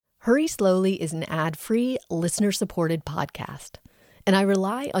Hurry Slowly is an ad-free, listener-supported podcast, and I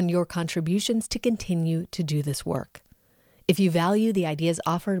rely on your contributions to continue to do this work. If you value the ideas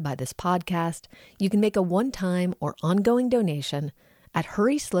offered by this podcast, you can make a one-time or ongoing donation at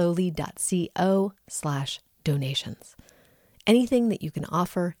hurryslowly.co/donations. Anything that you can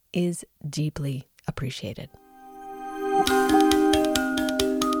offer is deeply appreciated.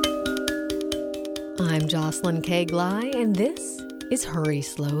 I'm Jocelyn K. Glei, and this is Hurry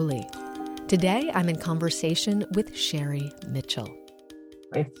Slowly. Today, I'm in conversation with Sherry Mitchell.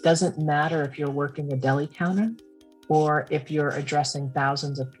 It doesn't matter if you're working a deli counter or if you're addressing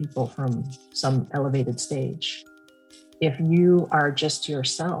thousands of people from some elevated stage. If you are just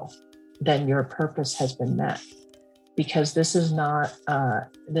yourself, then your purpose has been met. Because this is not a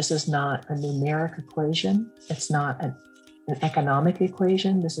numeric equation. It's not an economic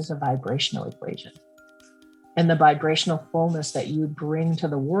equation. This is a vibrational equation. And the vibrational fullness that you bring to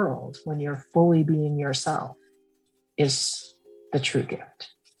the world when you're fully being yourself is the true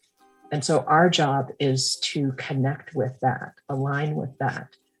gift. And so our job is to connect with that, align with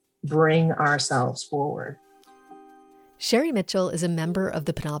that, bring ourselves forward. Sherry Mitchell is a member of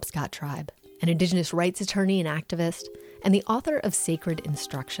the Penobscot tribe, an Indigenous rights attorney and activist, and the author of Sacred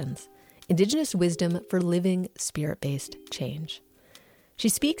Instructions, Indigenous Wisdom for Living Spirit-Based Change. She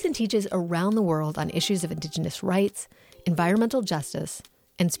speaks and teaches around the world on issues of Indigenous rights, environmental justice,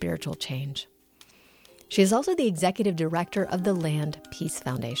 and spiritual change. She is also the executive director of the Land Peace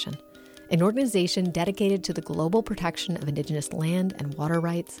Foundation, an organization dedicated to the global protection of Indigenous land and water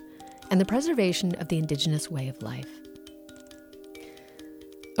rights and the preservation of the Indigenous way of life.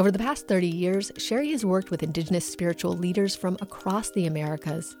 Over the past 30 years, Sherry has worked with Indigenous spiritual leaders from across the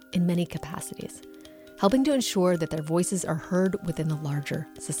Americas in many capacities, helping to ensure that their voices are heard within the larger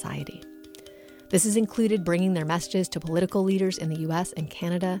society. This has included bringing their messages to political leaders in the U.S. and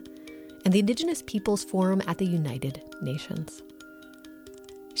Canada, and the Indigenous Peoples Forum at the United Nations.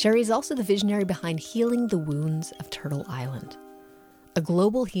 Sherry is also the visionary behind Healing the Wounds of Turtle Island, a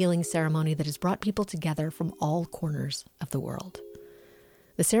global healing ceremony that has brought people together from all corners of the world.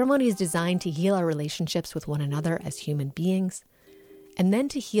 The ceremony is designed to heal our relationships with one another as human beings, and then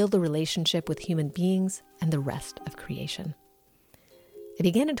to heal the relationship with human beings and the rest of creation. It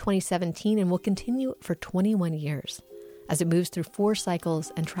began in 2017 and will continue for 21 years as it moves through 4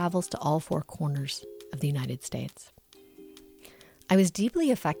 cycles and travels to all 4 corners of the United States. I was deeply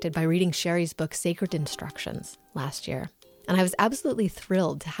affected by reading Sherry's book, Sacred Instructions, last year, and I was absolutely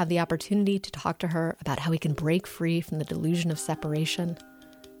thrilled to have the opportunity to talk to her about how we can break free from the delusion of separation,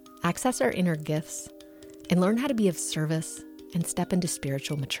 access our inner gifts, and learn how to be of service and step into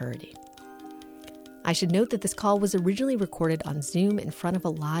spiritual maturity. I should note that this call was originally recorded on Zoom in front of a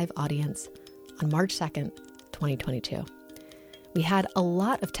live audience on March 2nd, 2022. We had a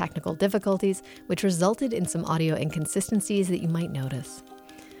lot of technical difficulties, which resulted in some audio inconsistencies that you might notice.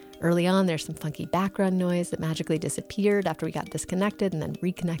 Early on, there's some funky background noise that magically disappeared after we got disconnected and then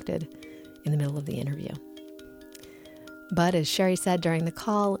reconnected in the middle of the interview. But as Sherry said during the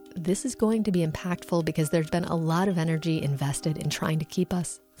call, this is going to be impactful because there's been a lot of energy invested in trying to keep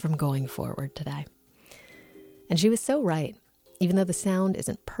us from going forward today. And she was so right. Even though the sound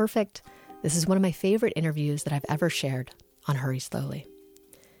isn't perfect, this is one of my favorite interviews that I've ever shared on Hurry Slowly.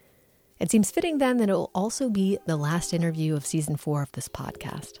 It seems fitting then that it will also be the last interview of season 4 of this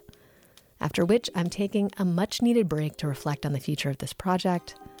podcast, after which I'm taking a much needed break to reflect on the future of this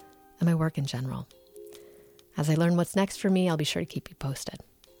project and my work in general. As I learn what's next for me, I'll be sure to keep you posted.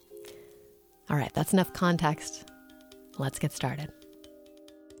 All right, that's enough context. Let's get started.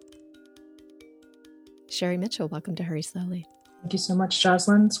 Sherry Mitchell, welcome to Hurry Slowly. Thank you so much,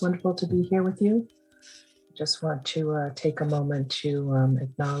 Jocelyn. It's wonderful to be here with you. Just want to take a moment to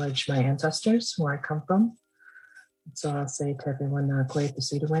acknowledge my ancestors, where I come from. So I'll say to everyone, Kwe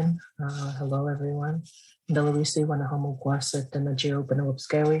Pasiduin, hello everyone. Ndalawisi wanahomu gwasa tanajio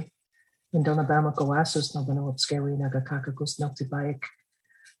banawapskewi. Indonabama Gawasus no Banawapskewi Nagakakakus Noktibaik.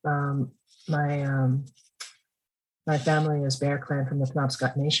 My family is Bear Clan from the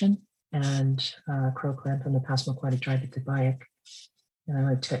Penobscot Nation and Crow Clan from the Passamaquoddy tribe of Tibayak. And I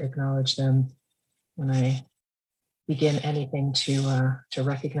like to acknowledge them when I begin anything to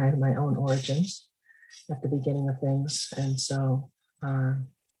recognize my own origins at the beginning of things. And so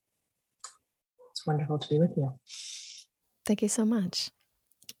it's wonderful to be with you. Thank you so much.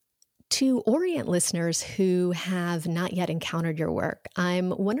 To orient listeners who have not yet encountered your work,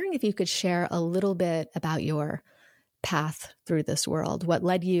 I'm wondering if you could share a little bit about your path through this world, what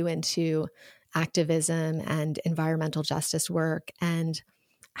led you into activism and environmental justice work, and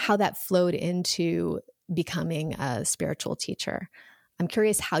how that flowed into becoming a spiritual teacher. I'm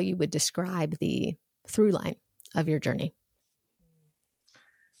curious how you would describe the through line of your journey.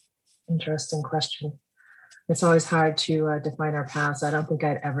 Interesting question. It's always hard to define our paths. I don't think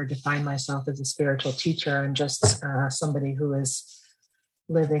I'd ever define myself as a spiritual teacher. I'm just somebody who is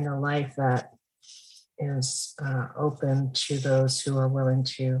living a life that is open to those who are willing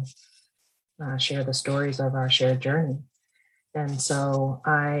to share the stories of our shared journey. And so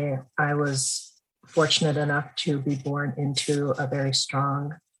I was fortunate enough to be born into a very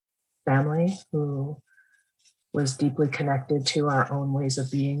strong family who was deeply connected to our own ways of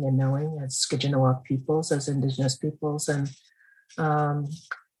being and knowing as Skidginawa peoples, as Indigenous peoples, and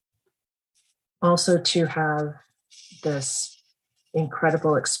also to have this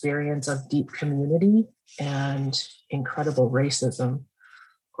incredible experience of deep community and incredible racism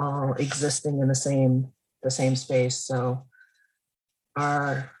all existing in the same space. So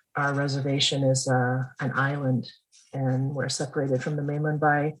our reservation is an island, and we're separated from the mainland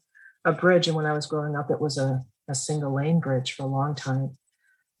by a bridge. And when I was growing up, it was a single lane bridge for a long time,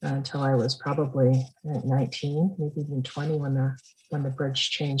 until I was probably 19, maybe even 20, when the bridge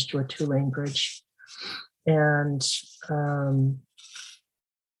changed to a 2-lane bridge. And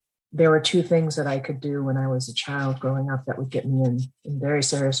there were 2 things that I could do when I was a child growing up that would get me in very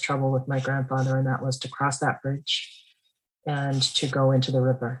serious trouble with my grandfather, and that was to cross that bridge and to go into the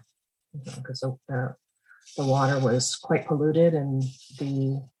river, because the water was quite polluted, and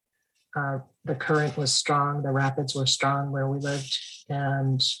the current was strong, the rapids were strong where we lived,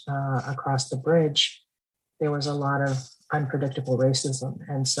 and across the bridge, there was a lot of unpredictable racism.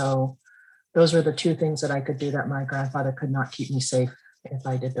 And so those were the 2 things that I could do that my grandfather could not keep me safe if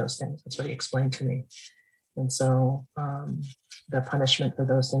I did those things. That's what he explained to me. And so the punishment for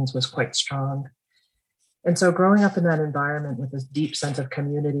those things was quite strong. And so growing up in that environment with this deep sense of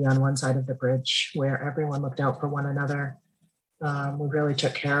community on one side of the bridge, where everyone looked out for one another, we really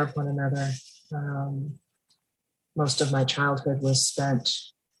took care of one another. Most of my childhood was spent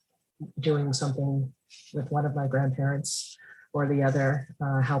doing something with one of my grandparents or the other,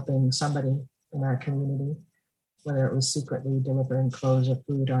 helping somebody in our community, whether it was secretly delivering clothes or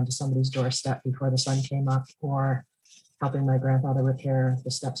food onto somebody's doorstep before the sun came up, or helping my grandfather repair the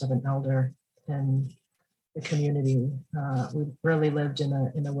steps of an elder. And the community, we really lived in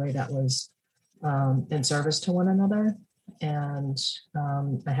a way that was in service to one another. And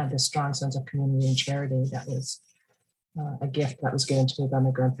I had this strong sense of community and charity that was a gift that was given to me by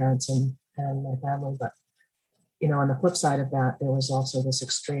my grandparents and my family. But, on the flip side of that, there was also this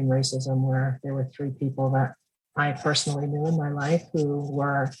extreme racism where there were 3 people that I personally knew in my life who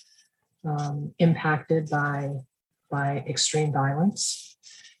were impacted by extreme violence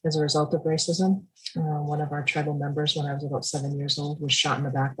as a result of racism. One of our tribal members, when I was about 7 years old, was shot in the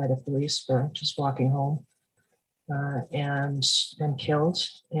back by the police for just walking home, and killed.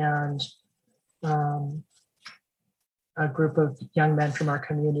 And a group of young men from our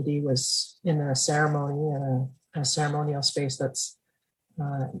community was in a ceremony, in a ceremonial space that's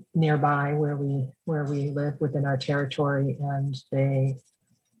nearby where we live within our territory, and they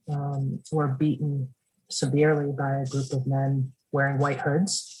were beaten severely by a group of men wearing white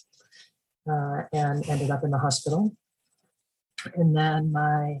hoods, and ended up in the hospital. And then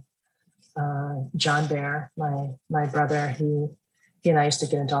my John Bear, my brother, he and I used to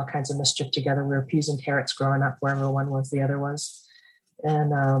get into all kinds of mischief together. We were peas and carrots growing up, wherever one was, the other was.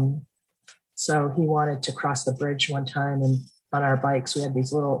 And so he wanted to cross the bridge one time, and on our bikes, we had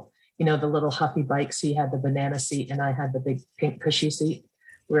these little, the little huffy bikes. He had the banana seat and I had the big pink cushy seat.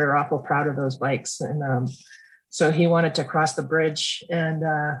 We were awful proud of those bikes. And so he wanted to cross the bridge, and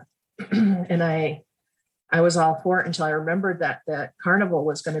and I was all for it until I remembered that the carnival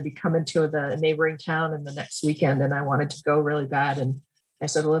was going to be coming to the neighboring town in the next weekend, and I wanted to go really bad. And I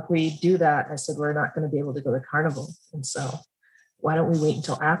said, well, if we do that, I said, we're not going to be able to go to carnival. And so why don't we wait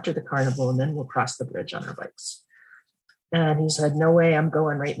until after the carnival, and then we'll cross the bridge on our bikes. And he said, no way, I'm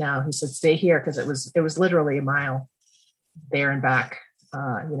going right now. He said, stay here, because it was literally a mile there and back,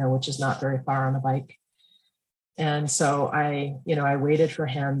 which is not very far on a bike. And so I waited for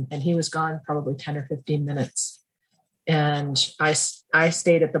him, and he was gone probably 10 or 15 minutes. And I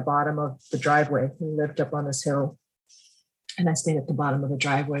stayed at the bottom of the driveway. He lived up on this hill, and I stayed at the bottom of the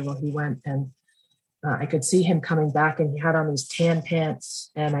driveway while he went. And I could see him coming back, and he had on these tan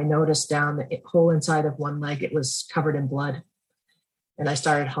pants. And I noticed down the whole inside of one leg, it was covered in blood. And I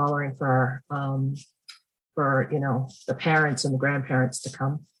started hollering for the parents and the grandparents to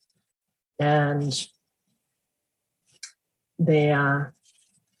come. And they,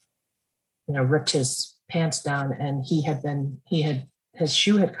 ripped his pants down, and his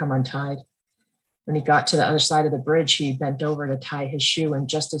shoe had come untied. when he got to the other side of the bridge, he bent over to tie his shoe. And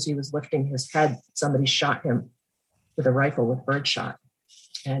just as he was lifting his head, somebody shot him with a rifle with birdshot.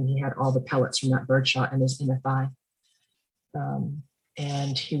 And he had all the pellets from that birdshot in his inner thigh.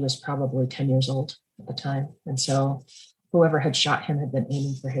 And he was probably 10 years old at the time. And so whoever had shot him had been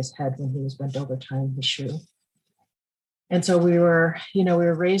aiming for his head when he was bent over tying his shoe. And so we were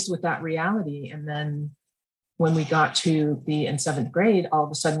raised with that reality. And then when we got to be in 7th grade, all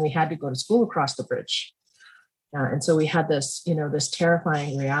of a sudden we had to go to school across the bridge. And so we had this, this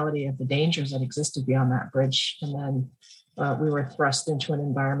terrifying reality of the dangers that existed beyond that bridge. And then we were thrust into an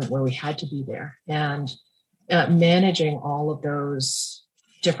environment where we had to be there. And managing all of those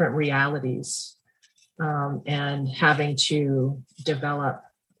different realities and having to develop,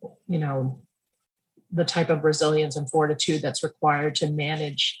 the type of resilience and fortitude that's required to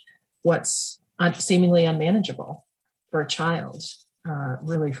manage what's seemingly unmanageable for a child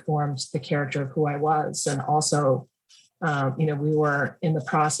really forms the character of who I was. And also, we were in the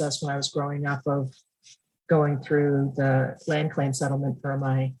process when I was growing up of going through the land claim settlement for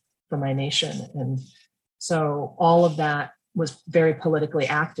my nation. And so all of that was very politically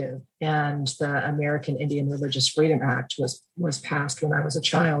active. And the American Indian Religious Freedom Act was passed when I was a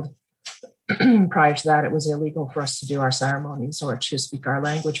child. Prior to that, it was illegal for us to do our ceremonies or to speak our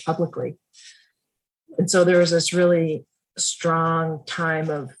language publicly. And so there was this really strong time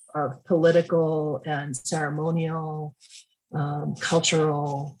of political and ceremonial,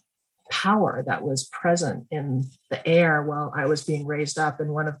 cultural power that was present in the air while I was being raised up.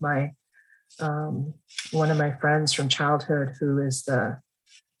 And one of my friends from childhood, who is the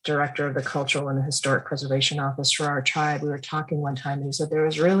director of the Cultural and Historic Preservation Office for our tribe, we were talking one time and he said there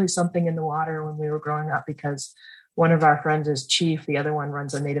was really something in the water when we were growing up, because one of our friends is chief, the other one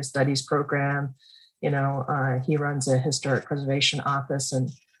runs a Native Studies program. He runs a historic preservation office,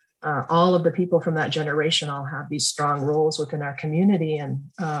 and all of the people from that generation all have these strong roles within our community. And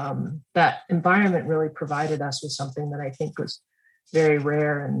that environment really provided us with something that I think was very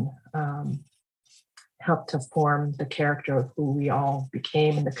rare and helped to form the character of who we all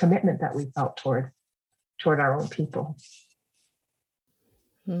became and the commitment that we felt toward our own people.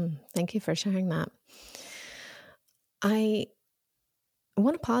 Thank you for sharing that. I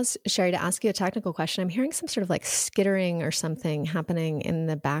want to pause, Sherry, to ask you a technical question. I'm hearing some sort of like skittering or something happening in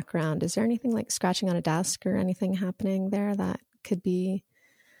the background. Is there anything like scratching on a desk or anything happening there that could be?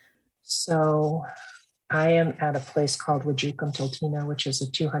 So I am at a place called Wajukum Tiltina, which is a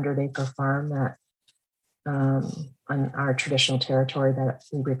 200-acre farm that on our traditional territory that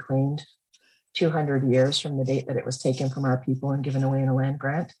we reclaimed 200 years from the date that it was taken from our people and given away in a land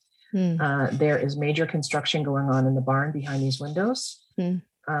grant. There is major construction going on in the barn behind these windows.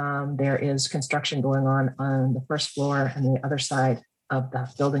 There is construction going on the first floor and the other side of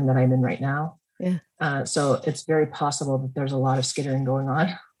the building that I'm in right now. Yeah. So it's very possible that there's a lot of skittering going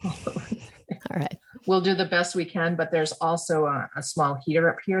on. All right. We'll do the best we can, but there's also a small heater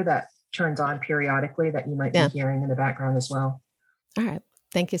up here that turns on periodically that you might be hearing in the background as well. All right.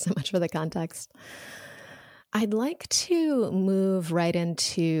 Thank you so much for the context. I'd like to move right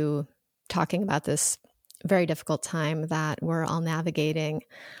into talking about this very difficult time that we're all navigating.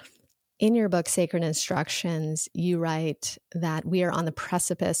 In your book, Sacred Instructions, you write that we are on the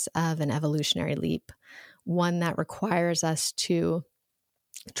precipice of an evolutionary leap, one that requires us to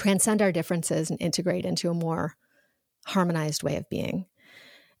transcend our differences and integrate into a more harmonized way of being.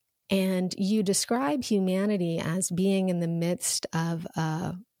 And you describe humanity as being in the midst of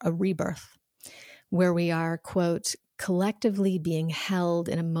a rebirth, where we are, quote, collectively being held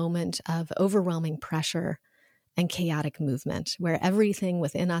in a moment of overwhelming pressure and chaotic movement, where everything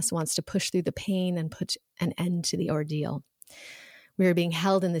within us wants to push through the pain and put an end to the ordeal. We are being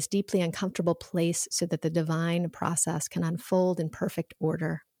held in this deeply uncomfortable place so that the divine process can unfold in perfect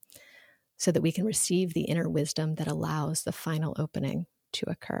order, so that we can receive the inner wisdom that allows the final opening to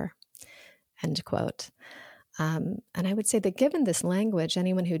occur. End quote. And I would say that given this language,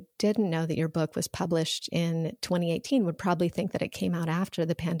 anyone who didn't know that your book was published in 2018 would probably think that it came out after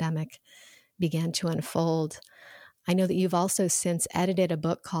the pandemic began to unfold. I know that you've also since edited a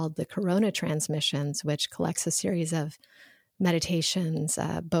book called The Corona Transmissions, which collects a series of meditations,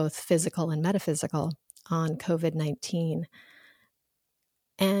 both physical and metaphysical, on COVID-19.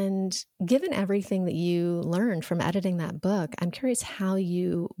 And given everything that you learned from editing that book, I'm curious how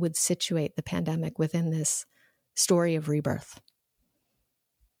you would situate the pandemic within this story of rebirth.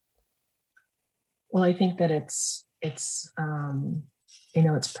 Well, I think that it's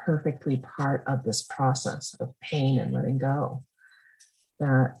perfectly part of this process of pain and letting go.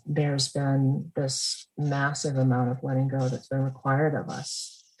 That there's been this massive amount of letting go that's been required of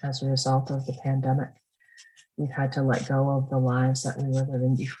us. as a result of the pandemic. We've had to let go of the lives that we were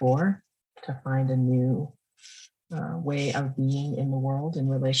living before to find a new way of being in the world in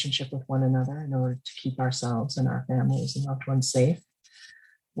relationship with one another in order to keep ourselves and our families and loved ones safe.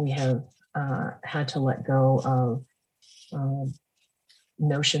 We have had to let go of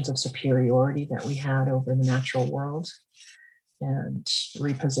notions of superiority that we had over the natural world and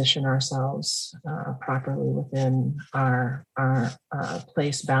reposition ourselves properly within our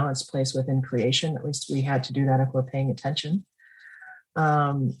balanced place within creation. At least we had to do that if we're paying attention.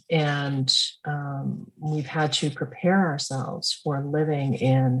 We've had to prepare ourselves for living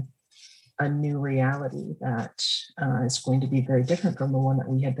in a new reality that is going to be very different from the one that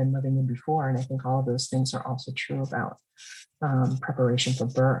we had been living in before. And I think all of those things are also true about preparation for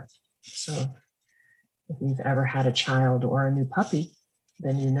birth. So if you've ever had a child or a new puppy,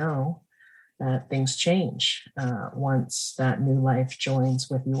 then you know that things change once that new life joins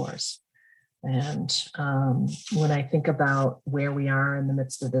with yours. And when I think about where we are in the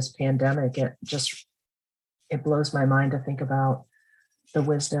midst of this pandemic, it blows my mind to think about the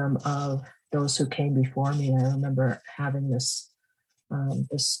wisdom of those who came before me. I remember having this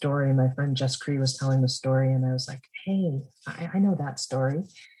story. My friend Jess Cree was telling the story, and I was like, "Hey, I know that story."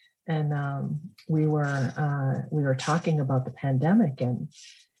 And we were talking about the pandemic, and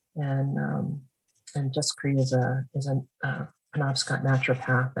Jess Cree is an Penobscot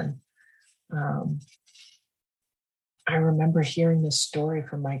naturopath, and I remember hearing this story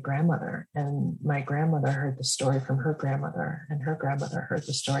from my grandmother, and my grandmother heard the story from her grandmother, and her grandmother heard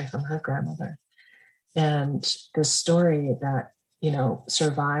the story from her grandmother. And this story that,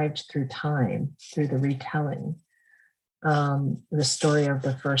 survived through time, through the retelling, the story of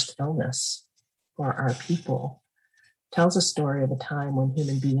the first illness for our people tells a story of a time when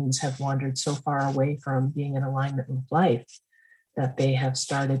human beings have wandered so far away from being in alignment with life that they have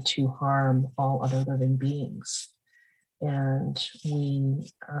started to harm all other living beings. And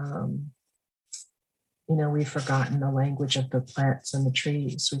we've forgotten the language of the plants and the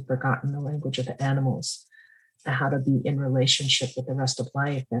trees. We've forgotten the language of the animals, how to be in relationship with the rest of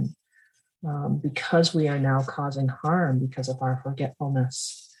life. And because we are now causing harm because of our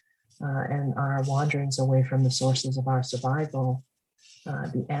forgetfulness and our wanderings away from the sources of our survival,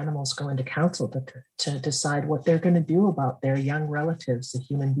 the animals go into council to decide what they're going to do about their young relatives, the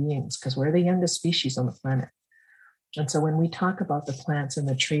human beings, because we're the youngest species on the planet. And so when we talk about the plants and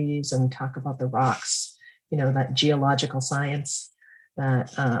the trees and we talk about the rocks, that geological science,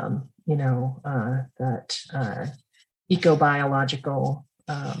 that, ecobiological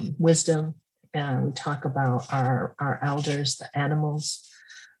wisdom, and we talk about our elders, the animals,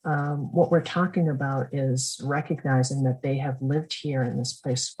 what we're talking about is recognizing that they have lived here in this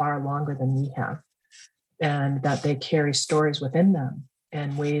place far longer than we have, and that they carry stories within them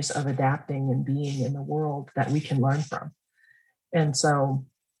and ways of adapting and being in the world that we can learn from. And so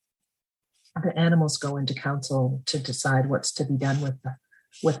the animals go into council to decide what's to be done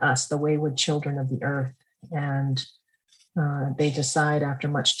with us, the wayward children of the earth. And they decide after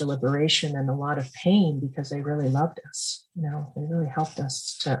much deliberation and a lot of pain, because they really loved us. They really helped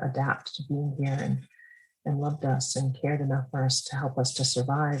us to adapt to being here and loved us and cared enough for us to help us to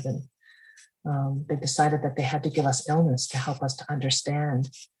survive. And they decided that they had to give us illness to help us to understand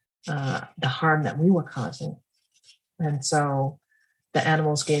the harm that we were causing. And so the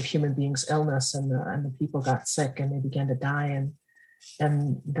animals gave human beings illness, and the people got sick and they began to die.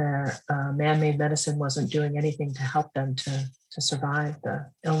 And their man-made medicine wasn't doing anything to help them to survive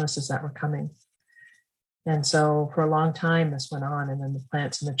the illnesses that were coming. And so for a long time, this went on. And then the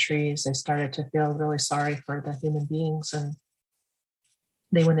plants and the trees, they started to feel really sorry for the human beings. And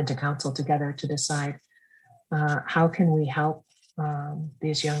they went into council together to decide how can we help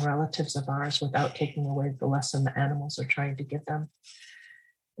these young relatives of ours without taking away the lesson the animals are trying to give them.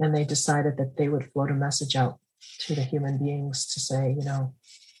 And they decided that they would float a message out to the human beings to say,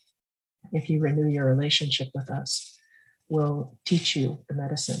 if you renew your relationship with us, we'll teach you the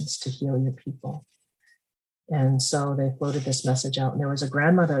medicines to heal your people. And so they floated this message out. And there was a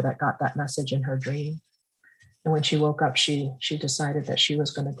grandmother that got that message in her dream. And when she woke up, she decided that she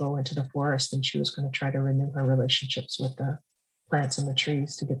was going to go into the forest and she was going to try to renew her relationships with the plants and the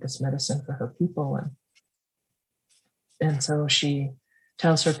trees to get this medicine for her people. And so she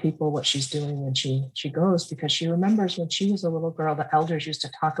tells her people what she's doing, and she goes because she remembers when she was a little girl, the elders used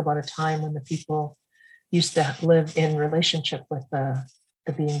to talk about a time when the people used to live in relationship with the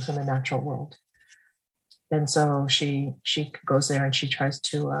beings in the natural world. And so she goes there and she tries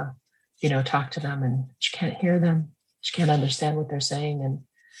to talk to them, and she can't hear them. She can't understand what they're saying.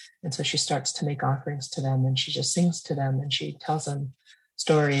 And so she starts to make offerings to them, and she just sings to them, and she tells them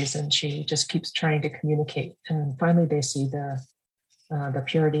stories, and she just keeps trying to communicate. And finally, they see the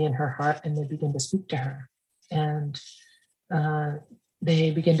purity in her heart, and they begin to speak to her, and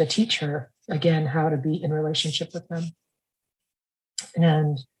they begin to teach her again how to be in relationship with them.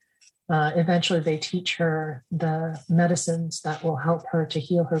 And eventually, they teach her the medicines that will help her to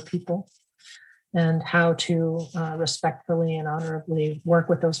heal her people, and how to respectfully and honorably work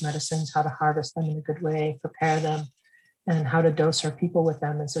with those medicines, how to harvest them in a good way, prepare them, and how to dose her people with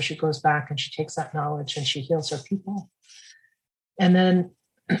them. And so she goes back and she takes that knowledge and she heals her people. And then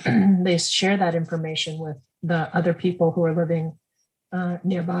they share that information with the other people who are living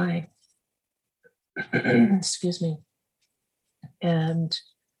nearby. Excuse me. And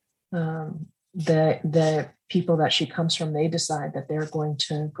the people that she comes from, they decide that they're going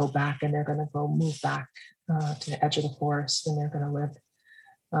to go back, and they're going to go move back to the edge of the forest, and they're going to live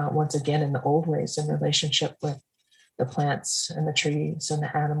once again in the old ways, in relationship with the plants and the trees and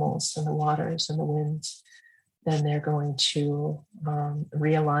the animals and the waters and the winds. Then they're going to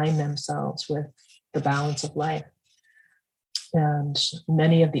realign themselves with the balance of life. And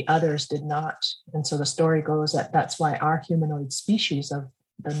many of the others did not. And so the story goes that that's why our humanoid species, of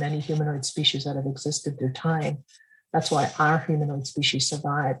the many humanoid species that have existed through time, that's why our humanoid species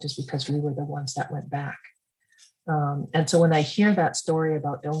survived, is because we were the ones that went back. And so when I hear that story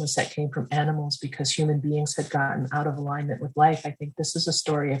about illness that came from animals because human beings had gotten out of alignment with life, I think this is a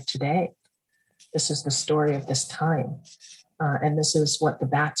story of today. This is the story of this time. And this is what the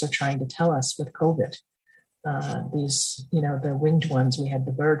bats are trying to tell us with COVID. These, the winged ones, we had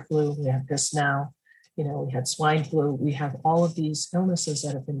the bird flu, we have this now, we had swine flu, we have all of these illnesses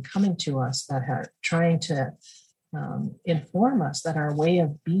that have been coming to us that are trying to inform us that our way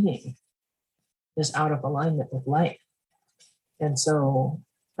of being is out of alignment with life. And so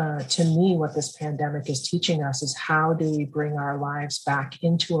to me, what this pandemic is teaching us is, how do we bring our lives back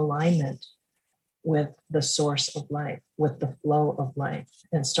into alignment with the source of life, with the flow of life,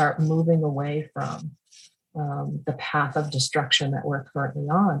 and start moving away from the path of destruction that we're currently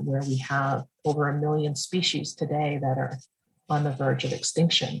on, where we have over 1 million species today that are on the verge of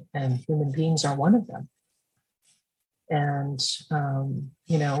extinction, and human beings are one of them. And,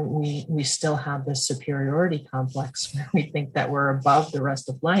 we still have this superiority complex where we think that we're above the rest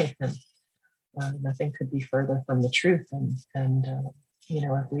of life, and nothing could be further from the truth. And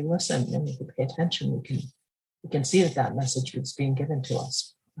if we listen and we pay attention, we can see that message is being given to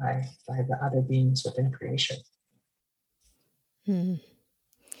us by the other beings within creation.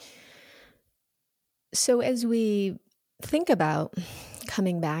 So as we think about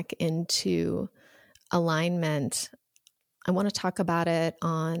coming back into alignment, I want to talk about it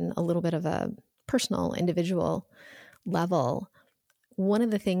on a little bit of a personal, individual level. One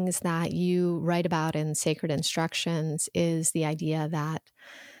of the things that you write about in Sacred Instructions is the idea that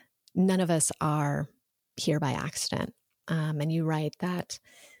none of us are here by accident. And you write that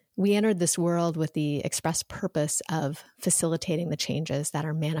we entered this world with the express purpose of facilitating the changes that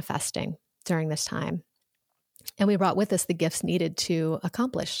are manifesting during this time. And we brought with us the gifts needed to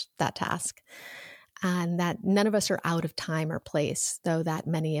accomplish that task. And that none of us are out of time or place, though that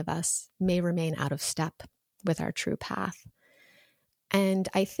many of us may remain out of step with our true path. And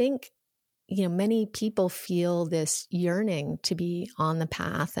I think, many people feel this yearning to be on the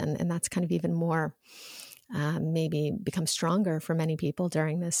path, and that's kind of even more maybe become stronger for many people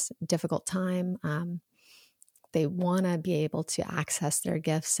during this difficult time. They want to be able to access their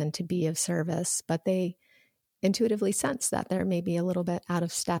gifts and to be of service, but they intuitively sense that they're maybe a little bit out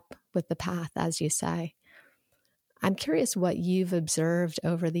of step with the path, as you say. I'm curious what you've observed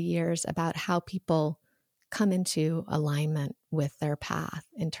over the years about how people come into alignment with their path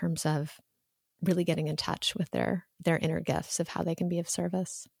in terms of really getting in touch with their inner gifts, of how they can be of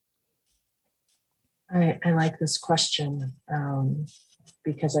service. I like this question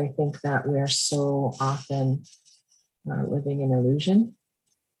because I think that we're so often living in illusion,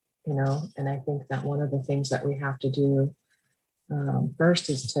 and I think that one of the things that we have to do first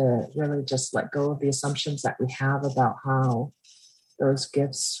is to really just let go of the assumptions that we have about how those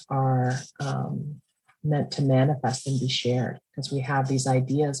gifts are meant to manifest and be shared, because we have these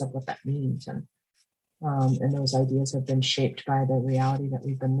ideas of what that means, and those ideas have been shaped by the reality that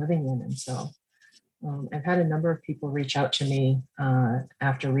we've been living in. And so I've had a number of people reach out to me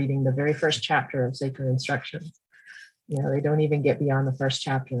after reading the very first chapter of Sacred Instructions. They don't even get beyond the first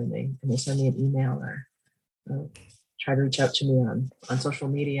chapter, and they send me an email or try to reach out to me on social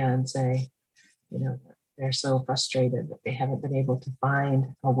media and say, they're so frustrated that they haven't been able to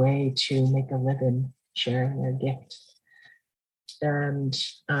find a way to make a living sharing their gift. and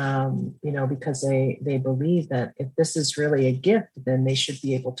because they believe that if this is really a gift, then they should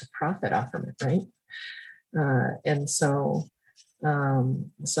be able to profit off from it, right? And so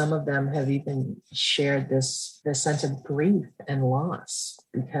some of them have even shared this sense of grief and loss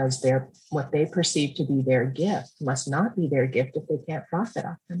because what they perceive to be their gift must not be their gift if they can't profit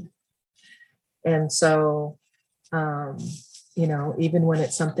off from it. And so, even when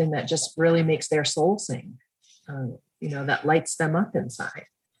it's something that just really makes their soul sing, that lights them up inside.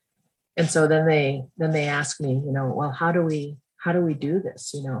 And so then they ask me, well, how do we do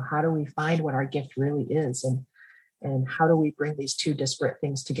this? How do we find what our gift really is? And how do we bring these two disparate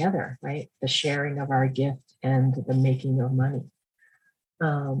things together, right? The sharing of our gift and the making of money.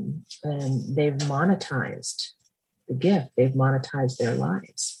 And they've monetized the gift, they've monetized their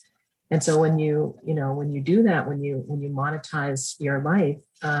lives. And so when you do that, when you monetize your life,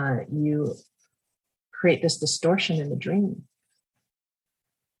 you create this distortion in the dream.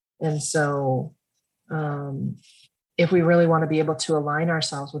 And so if we really want to be able to align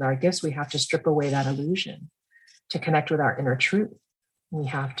ourselves with our gifts, we have to strip away that illusion to connect with our inner truth. We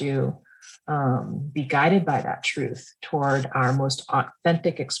have to be guided by that truth toward our most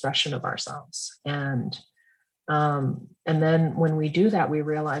authentic expression of ourselves. And then when we do that, we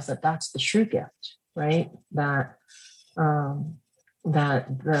realize that that's the true gift, right? That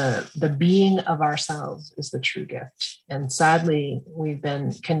the being of ourselves is the true gift. And sadly, we've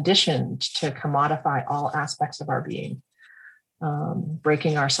been conditioned to commodify all aspects of our being,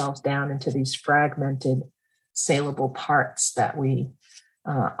 breaking ourselves down into these fragmented, saleable parts that we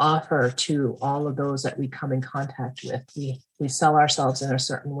offer to all of those that we come in contact with. We sell ourselves in a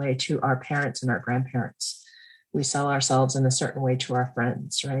certain way to our parents and our grandparents. We sell ourselves in a certain way to our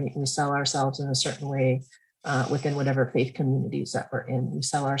friends, right? We sell ourselves in a certain way within whatever faith communities that we're in. We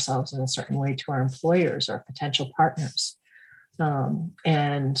sell ourselves in a certain way to our employers or potential partners. Never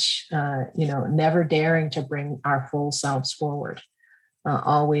daring to bring our full selves forward.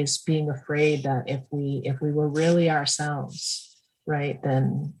 Always being afraid that if we were really ourselves, right,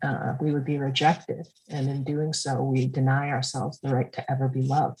 then we would be rejected. And in doing so, we deny ourselves the right to ever be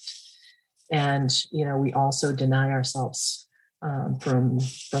loved. And, we also deny ourselves from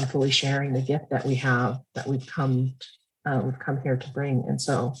fully sharing the gift that we have, that we've come here to bring. And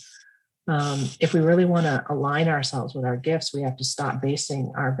so if we really want to align ourselves with our gifts, we have to stop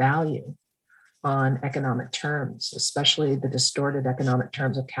basing our value on economic terms, especially the distorted economic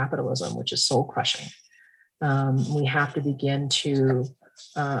terms of capitalism, which is soul crushing. We have to begin to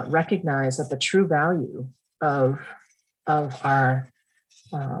recognize that the true value of our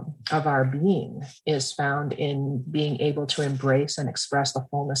being is found in being able to embrace and express the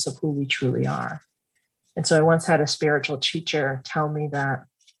fullness of who we truly are. And so I once had a spiritual teacher tell me that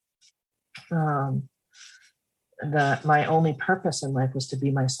my only purpose in life was to be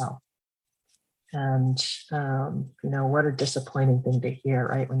myself. And, what a disappointing thing to hear,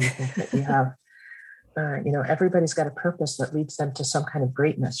 right? When you think that you have, everybody's got a purpose that leads them to some kind of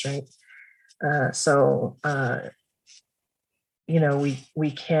greatness, right?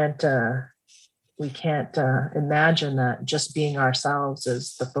 We can't imagine that just being ourselves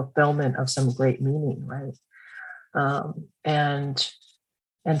is the fulfillment of some great meaning, right? And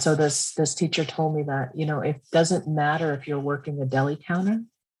so this teacher told me that, it doesn't matter if you're working a deli counter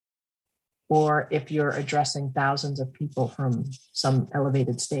or if you're addressing thousands of people from some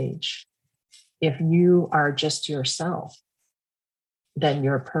elevated stage. If you are just yourself, then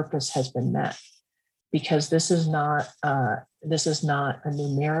your purpose has been met. Because this is not a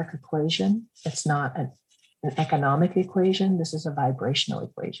numeric equation. It's not an economic equation. This is a vibrational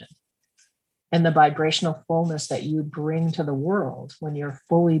equation. And the vibrational fullness that you bring to the world when you're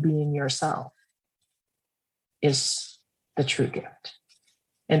fully being yourself is the true gift.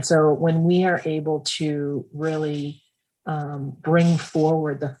 And so when we are able to really bring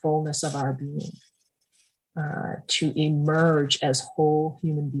forward the fullness of our being, to emerge as whole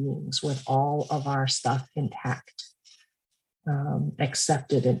human beings with all of our stuff intact,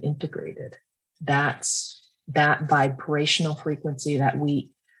 accepted and integrated, that's that vibrational frequency that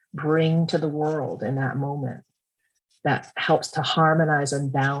we bring to the world in that moment that helps to harmonize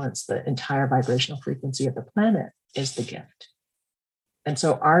and balance the entire vibrational frequency of the planet is the gift. And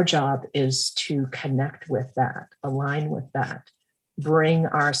so our job is to connect with that, align with that, bring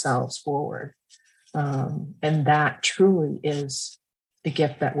ourselves forward. And that truly is the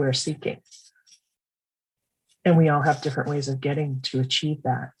gift that we're seeking. And we all have different ways of getting to achieve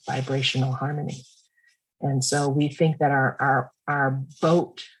that vibrational harmony. And so we think that our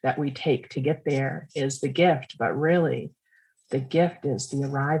boat that we take to get there is the gift, but really the gift is the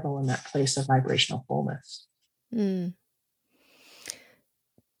arrival in that place of vibrational fullness. Mm.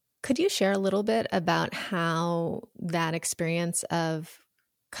 Could you share a little bit about how that experience of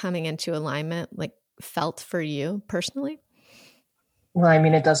coming into alignment felt for you personally? Well, I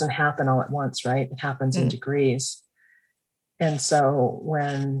mean, it doesn't happen all at once, right? It happens in degrees. And so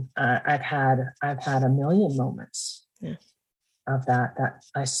when I've had a million moments of that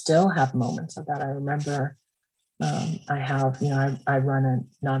I still have moments of that. I remember I have, I run a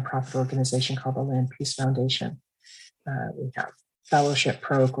nonprofit organization called the Land Peace Foundation. We have fellowship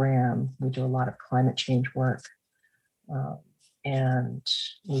program. We do a lot of climate change work. And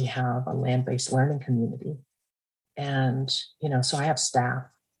we have a land-based learning community. And, so I have staff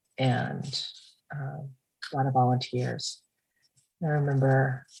and a lot of volunteers. I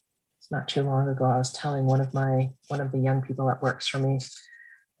remember not too long ago, I was telling one of the young people that works for me,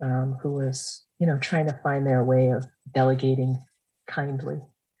 who was, trying to find their way of delegating kindly.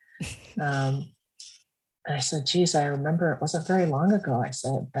 And I said, geez, I remember it wasn't very long ago, I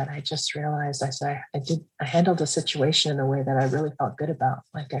said, that I just realized, I handled a situation in a way that I really felt good about.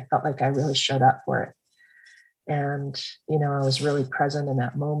 Like I felt like I really showed up for it. And, I was really present in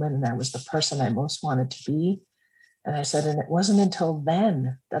that moment, and I was the person I most wanted to be. And I said, and it wasn't until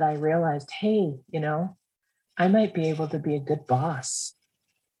then that I realized, hey, I might be able to be a good boss,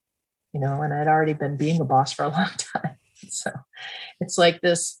 and I'd already been being a boss for a long time. So it's like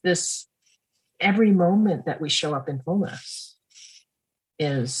this every moment that we show up in fullness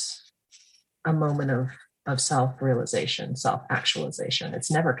is a moment of self-realization, self-actualization.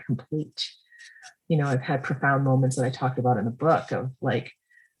 It's never complete. I've had profound moments that I talked about in the book of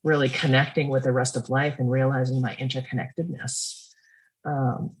really connecting with the rest of life and realizing my interconnectedness.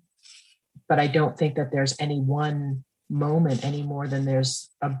 But I don't think that there's any one moment any more than there's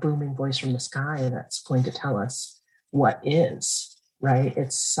a booming voice from the sky that's going to tell us what is, right?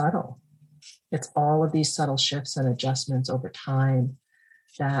 It's subtle. It's all of these subtle shifts and adjustments over time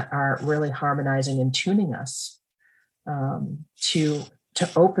that are really harmonizing and tuning us to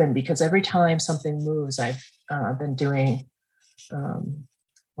open, because every time something moves, I've been doing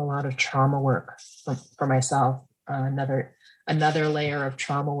a lot of trauma work for myself, another layer of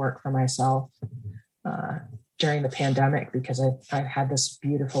trauma work for myself during the pandemic, because I've had this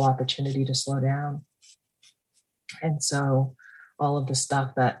beautiful opportunity to slow down. And so all of the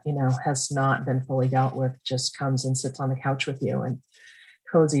stuff that, has not been fully dealt with just comes and sits on the couch with you and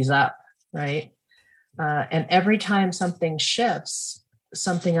cozies up, right? And every time something shifts,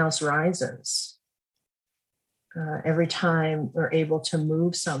 something else rises. Every time we're able to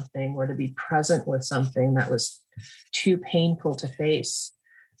move something or to be present with something that was too painful to face,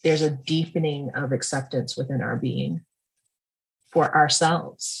 there's a deepening of acceptance within our being for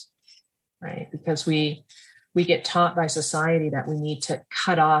ourselves, right? Because we get taught by society that we need to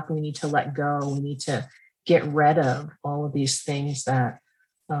cut off, we need to let go, we need to get rid of all of these things that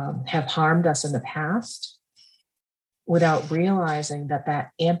have harmed us in the past, without realizing that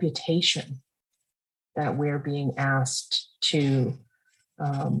amputation that we're being asked to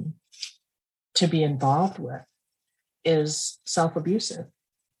be involved with is self-abusive.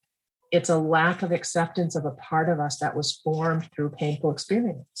 It's a lack of acceptance of a part of us that was formed through painful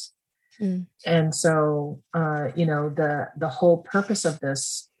experience. And so, the whole purpose of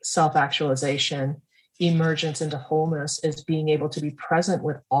this self-actualization, emergence into wholeness, is being able to be present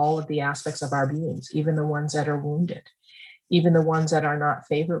with all of the aspects of our beings, even the ones that are wounded, even the ones that are not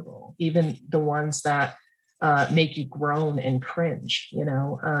favorable, even the ones that make you groan and cringe.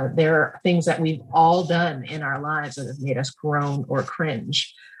 There are things that we've all done in our lives that have made us groan or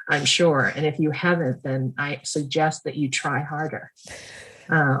cringe, I'm sure. And if you haven't, then I suggest that you try harder,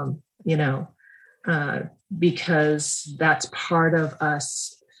 because that's part of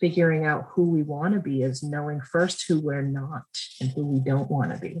us figuring out who we want to be, is knowing first who we're not and who we don't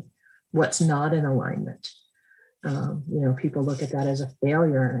want to be, what's not in alignment. People look at that as a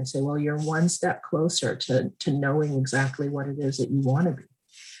failure, and I say, well, you're one step closer to knowing exactly what it is that you want to be.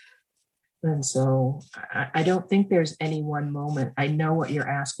 And so I don't think there's any one moment. I know what you're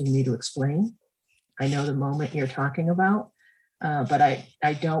asking me to explain. I know the moment you're talking about, but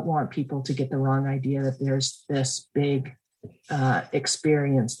I don't want people to get the wrong idea that there's this big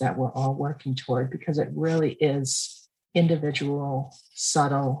experience that we're all working toward, because it really is individual,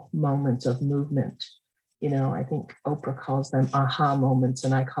 subtle moments of movement. I think Oprah calls them aha moments,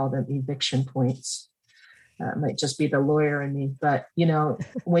 and I call them eviction points. It might just be the lawyer in me, but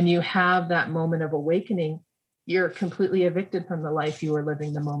when you have that moment of awakening, you're completely evicted from the life you were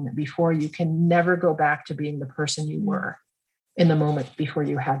living the moment before. You can never go back to being the person you were in the moment before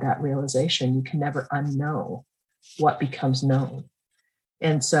you had that realization. You can never unknow what becomes known.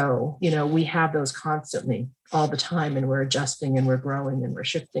 And so, we have those constantly all the time, and we're adjusting and we're growing and we're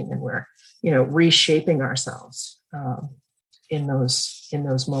shifting and we're, reshaping ourselves in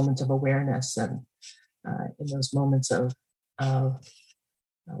those moments of awareness, and in those moments of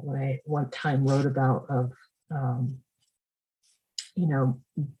what I one time wrote about of,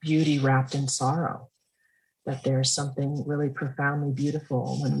 beauty wrapped in sorrow, that there's something really profoundly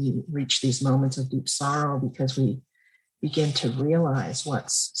beautiful when we reach these moments of deep sorrow, because we begin to realize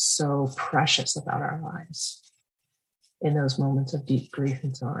what's so precious about our lives in those moments of deep grief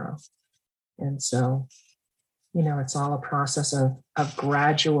and sorrow. And so, it's all a process of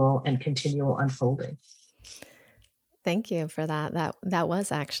gradual and continual unfolding. Thank you for that. That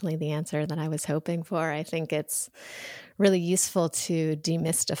was actually the answer that I was hoping for. I think it's really useful to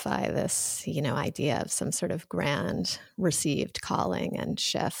demystify this, idea of some sort of grand received calling and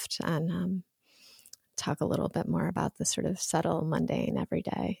shift, and talk a little bit more about the sort of subtle, mundane,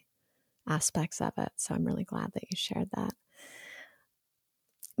 everyday aspects of it. So I'm really glad that you shared that.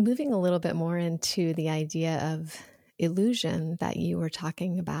 Moving a little bit more into the idea of illusion that you were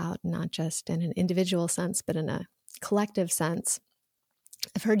talking about, not just in an individual sense, but in a collective sense.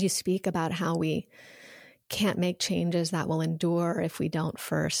 I've heard you speak about how we can't make changes that will endure if we don't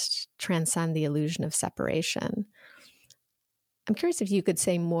first transcend the illusion of separation. I'm curious if you could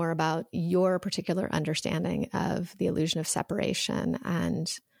say more about your particular understanding of the illusion of separation,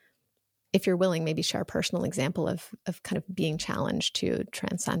 and if you're willing, maybe share a personal example of kind of being challenged to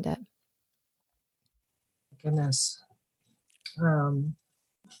transcend it. Goodness.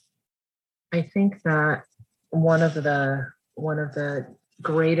 I think that one of the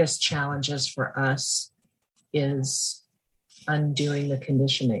greatest challenges for us is undoing the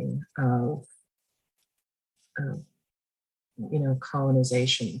conditioning of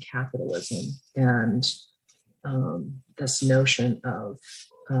colonization, capitalism, and this notion of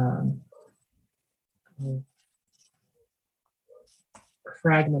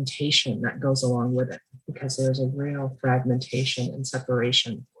fragmentation that goes along with it, because there's a real fragmentation and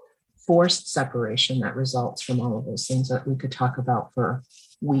separation, forced separation, that results from all of those things that we could talk about for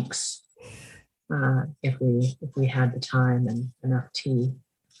weeks if we had the time and enough tea.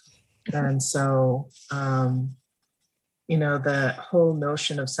 And so the whole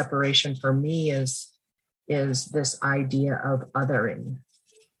notion of separation for me is this idea of othering,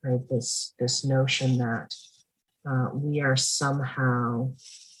 right? This notion that we are somehow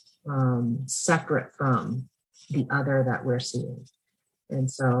separate from the other that we're seeing. And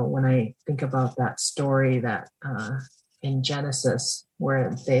so when I think about that story that in Genesis,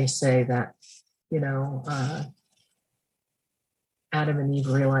 where they say that, Adam and Eve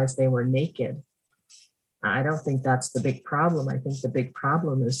realized they were naked, I don't think that's the big problem. I think the big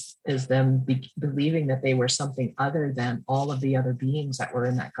problem is them believing that they were something other than all of the other beings that were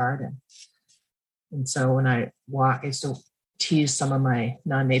in that garden. And so when I used to tease some of my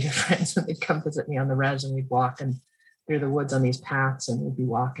non-native friends when they'd come visit me on the res, and we'd walk through the woods on these paths, and we'd be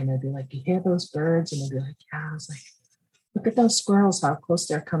walking. I'd be like, "You hear those birds?" And they'd be like, "Yeah." I was like, "Look at those squirrels, how close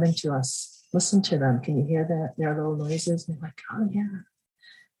they're coming to us. Listen to them. Can you hear their little noises?" And they're like, "Oh, yeah."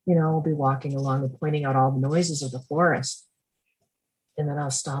 We'll be walking along and pointing out all the noises of the forest. And then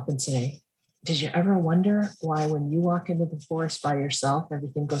I'll stop and say, "Did you ever wonder why when you walk into the forest by yourself,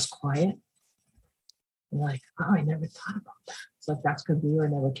 everything goes quiet?" I'm like, "Oh, I never thought about that." It's like, that's because we were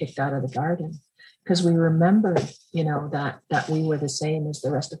never kicked out of the garden, because we remembered, that we were the same as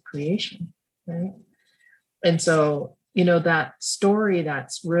the rest of creation, right? And so, that story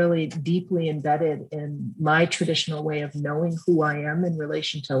that's really deeply embedded in my traditional way of knowing who I am in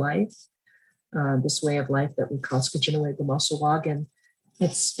relation to life, this way of life that we call Skitchinaway Gumosawagin,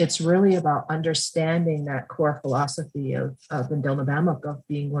 it's really about understanding that core philosophy of Ndilnabamuk, of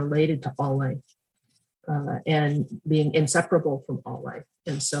being related to all life, and being inseparable from all life.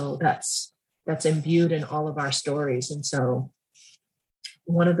 And so that's imbued in all of our stories. And so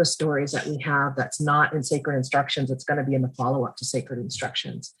one of the stories that we have that's not in Sacred Instructions, it's going to be in the follow-up to Sacred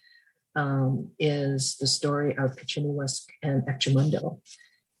Instructions, is the story of Kichinewusk and Echimundo.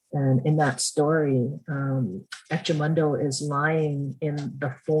 And in that story, Echimundo is lying in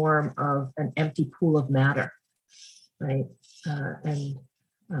the form of an empty pool of matter, right?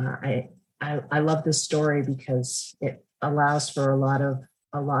 I love this story because it allows for a lot of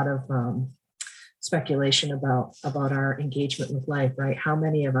speculation about our engagement with life, right? How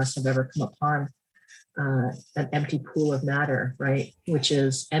many of us have ever come upon an empty pool of matter, right? Which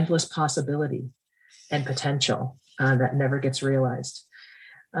is endless possibility and potential that never gets realized.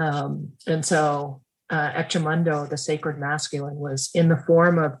 And so Echimundo, the sacred masculine, was in the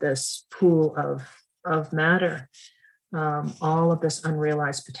form of this pool of matter, all of this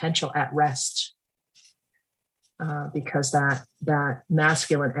unrealized potential at rest, because that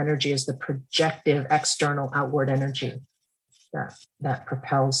masculine energy is the projective, external, outward energy that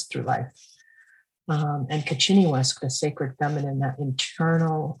propels through life. And Kachiniwask, the sacred feminine, that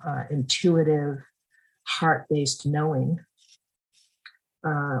internal, intuitive, heart-based knowing,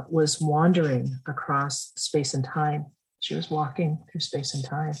 was wandering across space and time. She was walking through space and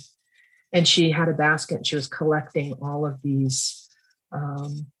time. And she had a basket, and she was collecting all of these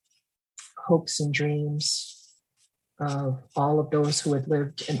hopes and dreams of all of those who had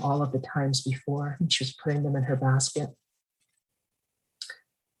lived in all of the times before. And she was putting them in her basket.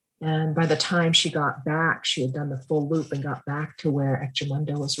 And by the time she got back, she had done the full loop and got back to where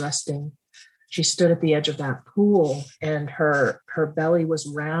Ecumundo was resting. She stood at the edge of that pool, and her belly was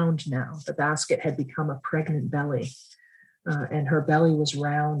round now. The basket had become a pregnant belly. And her belly was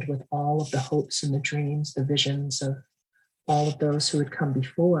round with all of the hopes and the dreams, the visions of all of those who had come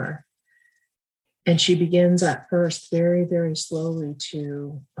before. And she begins at first very, very slowly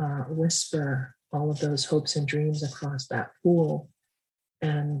to whisper all of those hopes and dreams across that pool.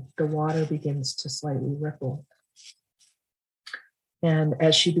 And the water begins to slightly ripple. And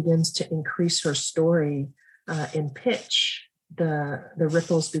as she begins to increase her story in pitch, the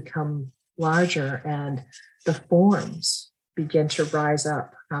ripples become larger, and the forms begin to rise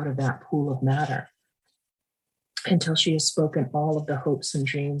up out of that pool of matter, until she has spoken all of the hopes and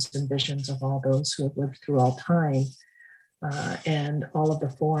dreams and visions of all those who have lived through all time, and all of the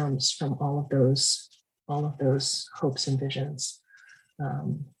forms from all of those hopes and visions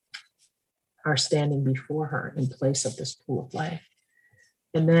are standing before her in place of this pool of life.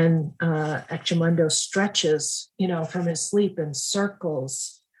 And then Ecumundo stretches, from his sleep and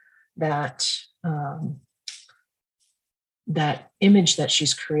circles that image that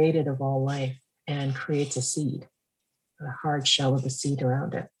she's created of all life, and creates a seed, a hard shell of a seed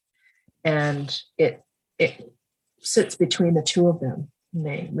around it. And it sits between the two of them. And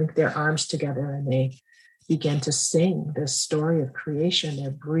they link their arms together, and they begin to sing this story of creation. They're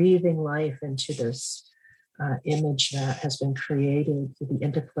breathing life into this image that has been created through the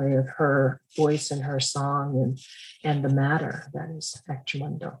interplay of her voice and her song and the matter that is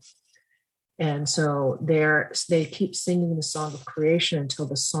Ecumundo. And so they keep singing the song of creation until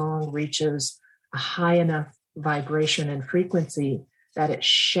the song reaches a high enough vibration and frequency that it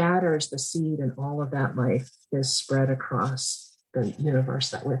shatters the seed, and all of that life is spread across the universe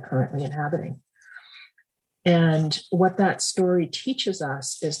that we're currently inhabiting. And what that story teaches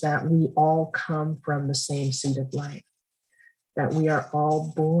us is that we all come from the same seed of life, that we are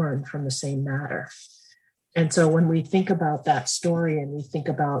all born from the same matter. And so when we think about that story, and we think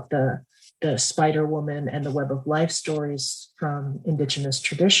about the Spider Woman and the Web of Life stories from Indigenous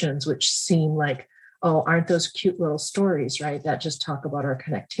traditions, which seem like, oh, aren't those cute little stories, right? That just talk about our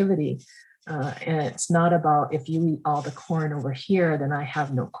connectivity. And it's not about, if you eat all the corn over here, then I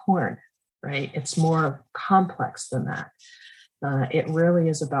have no corn, right? It's more complex than that. It really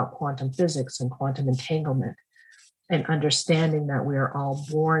is about quantum physics and quantum entanglement, and understanding that we are all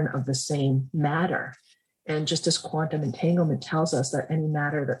born of the same matter. And just as quantum entanglement tells us that any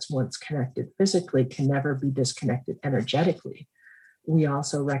matter that's once connected physically can never be disconnected energetically, we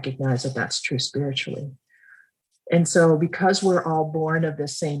also recognize that that's true spiritually. And so because we're all born of the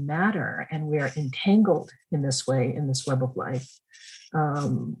same matter, and we are entangled in this way, in this web of life,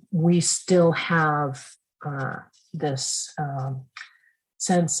 we still have this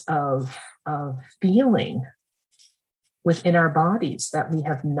sense of feeling within our bodies that we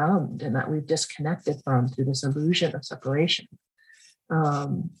have numbed and that we've disconnected from through this illusion of separation,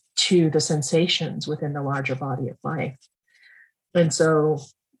 to the sensations within the larger body of life. And so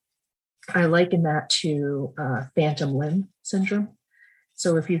I liken that to phantom limb syndrome.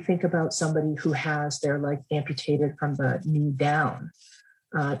 So if you think about somebody who has their leg amputated from the knee down,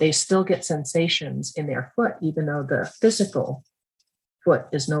 they still get sensations in their foot, even though the physical foot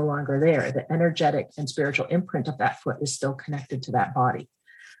is no longer there. The energetic and spiritual imprint of that foot is still connected to that body,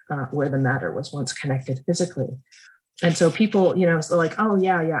 where the matter was once connected physically. And so people, so like, oh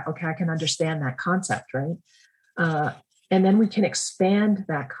yeah, okay, I can understand that concept, right? And then we can expand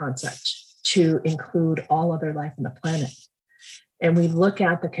that concept to include all other life on the planet. And we look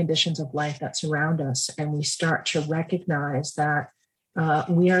at the conditions of life that surround us, and we start to recognize that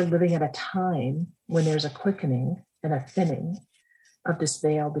we are living at a time when there's a quickening and a thinning of this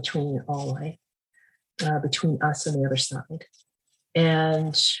veil between all life, between us and the other side.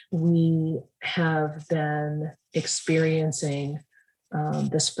 And we have been experiencing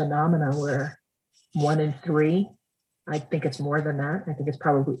this phenomena where 1 in 3, I think it's more than that, I think it's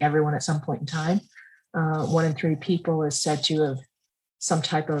probably everyone at some point in time, 1 in 3 people is said to have some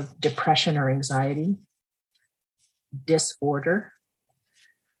type of depression or anxiety disorder.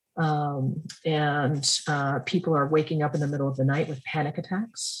 And people are waking up in the middle of the night with panic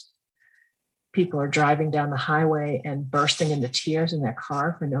attacks. People are driving down the highway and bursting into tears in their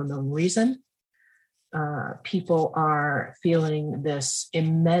car for no known reason. People are feeling this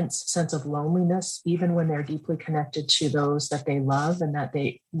immense sense of loneliness, even when they're deeply connected to those that they love and that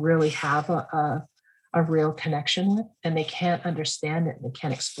they really have a real connection with, and they can't understand it and they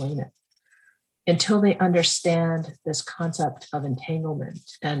can't explain it. Until they understand this concept of entanglement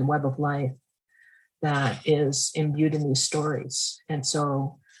and web of life that is imbued in these stories. And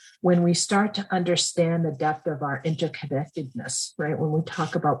so when we start to understand the depth of our interconnectedness, right? When we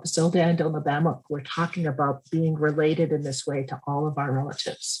talk about Zilda and Ilnabamuk, we're talking about being related in this way to all of our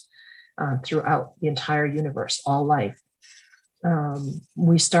relatives throughout the entire universe, all life.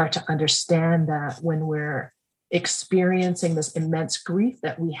 We start to understand that when we're experiencing this immense grief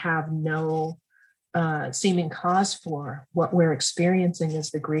that we have no seeming cause for, what we're experiencing is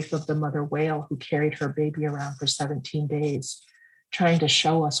the grief of the mother whale who carried her baby around for 17 days, trying to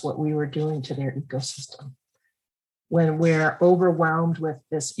show us what we were doing to their ecosystem. When we're overwhelmed with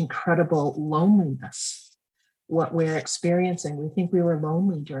this incredible loneliness, what we're experiencing, we think we were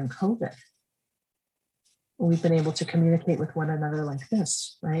lonely during COVID. We've been able to communicate with one another like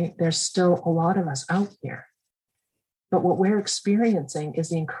this, right? There's still a lot of us out here. But what we're experiencing is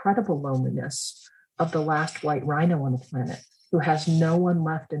the incredible loneliness of the last white rhino on the planet, who has no one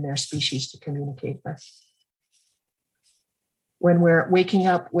left in their species to communicate with. When we're waking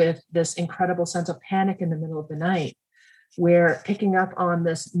up with this incredible sense of panic in the middle of the night, we're picking up on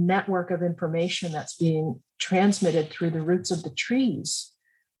this network of information that's being transmitted through the roots of the trees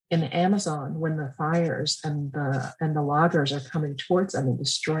in the Amazon when the fires and the loggers are coming towards them and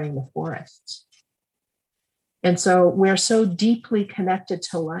destroying the forests. And so we're so deeply connected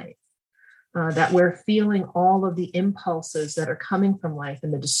to life that we're feeling all of the impulses that are coming from life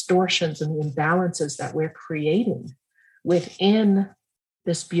and the distortions and the imbalances that we're creating within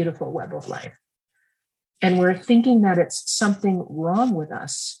this beautiful web of life. And we're thinking that it's something wrong with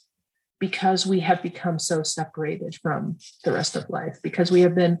us because we have become so separated from the rest of life, because we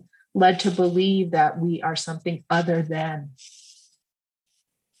have been led to believe that we are something other than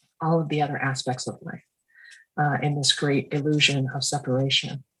all of the other aspects of life in this great illusion of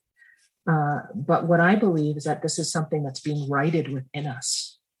separation. But what I believe is that this is something that's being righted within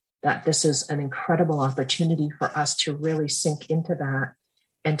us, that this is an incredible opportunity for us to really sink into that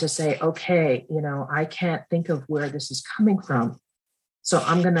and to say, okay, I can't think of where this is coming from. So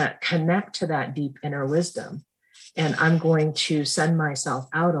I'm going to connect to that deep inner wisdom, and I'm going to send myself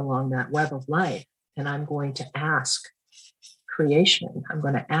out along that web of life, and I'm going to ask creation, I'm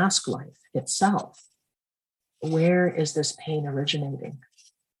going to ask life itself, where is this pain originating?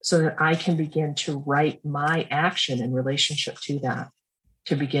 So that I can begin to write my action in relationship to that,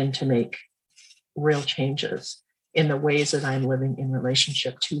 to begin to make real changes in the ways that I'm living in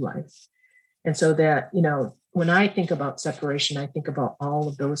relationship to life. And so that, when I think about separation, I think about all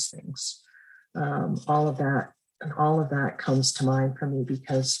of those things, all of that comes to mind for me,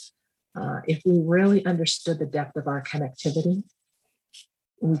 because if we really understood the depth of our connectivity,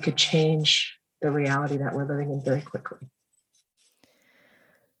 we could change the reality that we're living in very quickly.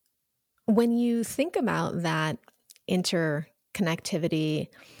 When you think about that interconnectivity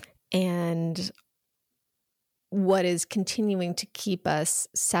and what is continuing to keep us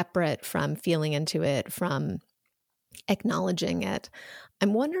separate from feeling into it, from acknowledging it,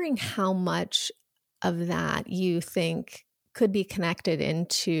 I'm wondering how much of that you think could be connected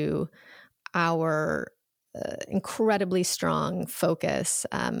into our incredibly strong focus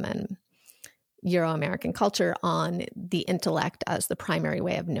and Euro-American culture on the intellect as the primary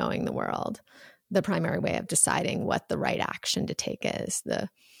way of knowing the world, the primary way of deciding what the right action to take is, the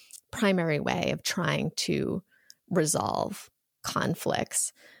primary way of trying to resolve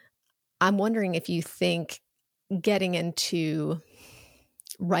conflicts. I'm wondering if you think getting into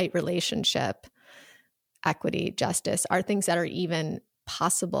right relationship, equity, justice are things that are even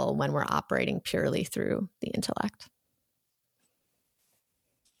possible when we're operating purely through the intellect.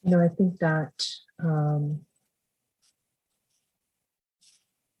 I think that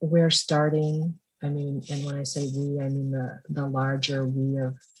we're starting, and when I say we, I mean the larger we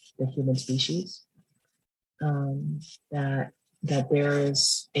of the human species, that there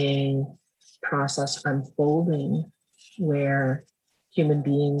is a process unfolding where human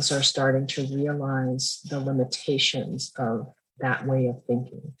beings are starting to realize the limitations of that way of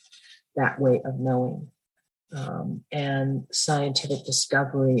thinking, that way of knowing. And scientific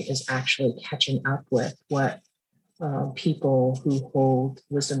discovery is actually catching up with what people who hold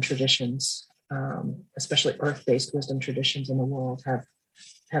wisdom traditions, especially earth-based wisdom traditions in the world,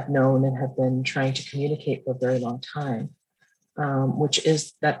 have known and have been trying to communicate for a very long time, which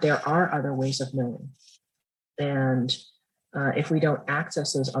is that there are other ways of knowing. And if we don't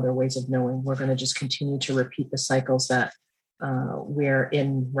access those other ways of knowing, we're going to just continue to repeat the cycles that we're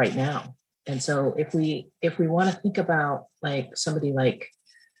in right now. And so if we want to think about like somebody like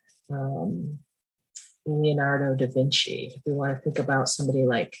Leonardo da Vinci, if we want to think about somebody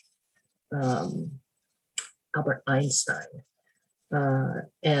like Albert Einstein,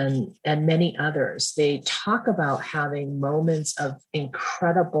 and many others, they talk about having moments of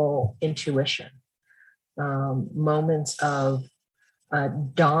incredible intuition, moments of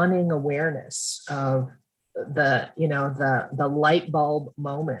dawning awareness of the light bulb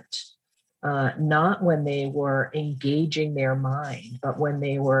moment, not when they were engaging their mind, but when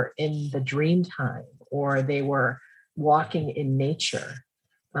they were in the dream time or they were walking in nature,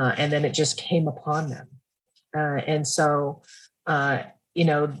 and then it just came upon them. And so, that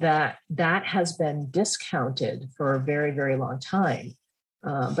has been discounted for a very, very long time.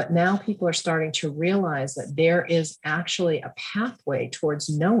 But now people are starting to realize that there is actually a pathway towards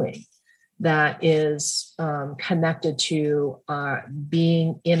knowing that is connected to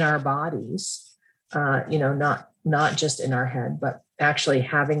being in our bodies, not just in our head, but actually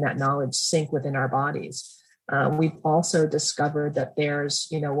having that knowledge sink within our bodies. We've also discovered that there's,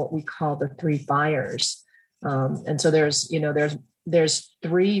 what we call the three fires. And so there's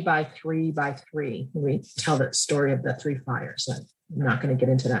 3 by 3 by 3. We tell the story of the three fires. I'm not going to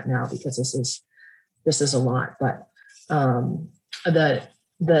get into that now because this is a lot, but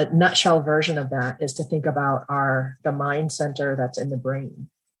the nutshell version of that is to think about the mind center that's in the brain,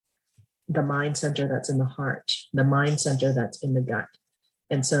 the mind center that's in the heart, the mind center that's in the gut.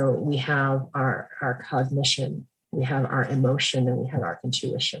 And so we have our cognition, we have our emotion, and we have our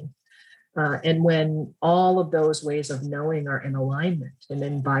intuition. And when all of those ways of knowing are in alignment and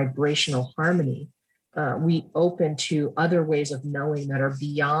in vibrational harmony, we open to other ways of knowing that are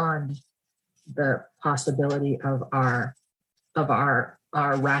beyond the possibility of our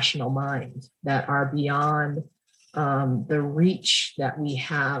rational mind, that are beyond the reach that we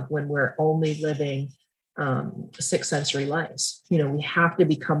have when we're only living 6 sensory lives. We have to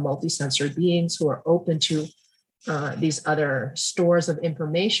become multisensory beings who are open to these other stores of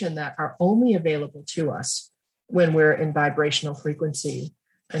information that are only available to us when we're in vibrational frequency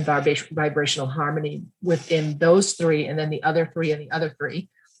and vibrational harmony within those 3, and then the other 3 and the other 3.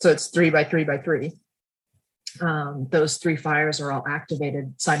 So it's 3 by 3 by 3. Those 3 fires are all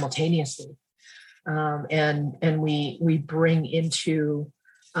activated simultaneously. And we bring into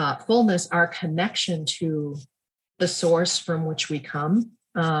fullness our connection to the source from which we come.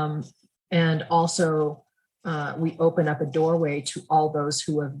 And also we open up a doorway to all those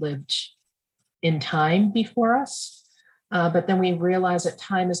who have lived in time before us. But then we realize that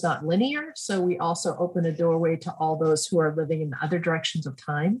time is not linear. So we also open a doorway to all those who are living in the other directions of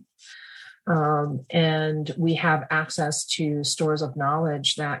time. And we have access to stores of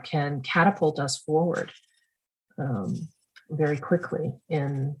knowledge that can catapult us forward very quickly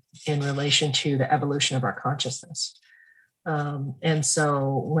in relation to the evolution of our consciousness. And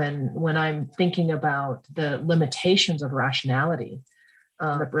so when I'm thinking about the limitations of rationality,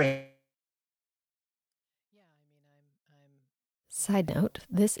 the brain. Side note,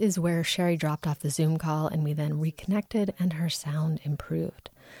 this is where Sherry dropped off the Zoom call and we then reconnected and her sound improved.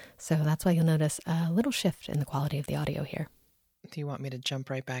 So that's why you'll notice a little shift in the quality of the audio here. Do you want me to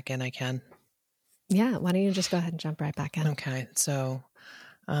jump right back in? I can. Yeah, why don't you just go ahead and jump right back in? Okay. So,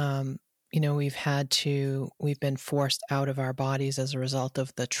 we've been forced out of our bodies as a result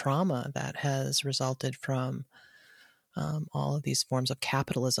of the trauma that has resulted from all of these forms of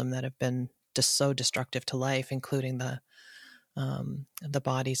capitalism that have been just so destructive to life, including the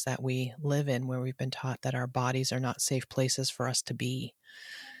bodies that we live in, where we've been taught that our bodies are not safe places for us to be.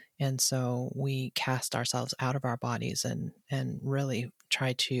 And so we cast ourselves out of our bodies and really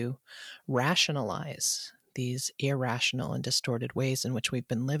try to rationalize these irrational and distorted ways in which we've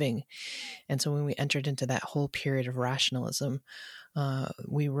been living. And so when we entered into that whole period of rationalism,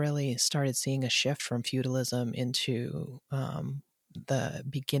 we really started seeing a shift from feudalism into the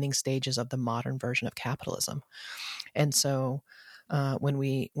beginning stages of the modern version of capitalism. And so when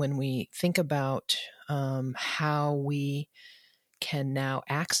we think about how we can now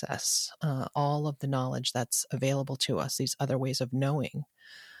access all of the knowledge that's available to us, these other ways of knowing,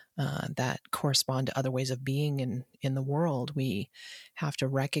 that correspond to other ways of being in the world, we have to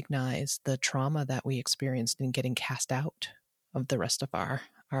recognize the trauma that we experienced in getting cast out of the rest of our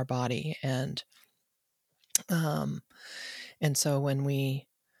body. And so when we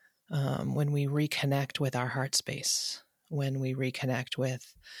reconnect with our heart space, when we reconnect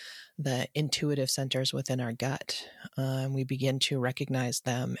with the intuitive centers within our gut, we begin to recognize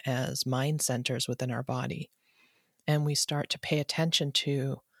them as mind centers within our body. And we start to pay attention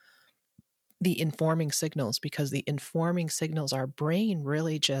to the informing signals, because the informing signals, our brain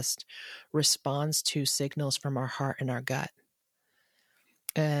really just responds to signals from our heart and our gut.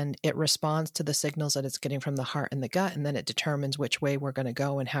 And it responds to the signals that it's getting from the heart and the gut, and then it determines which way we're going to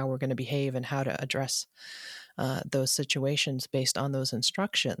go and how we're going to behave and how to address those situations based on those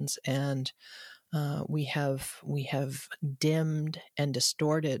instructions. And we have dimmed and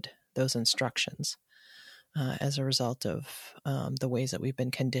distorted those instructions as a result of the ways that we've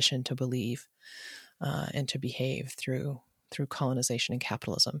been conditioned to believe and to behave through colonization and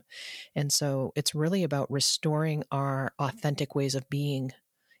capitalism. And so it's really about restoring our authentic ways of being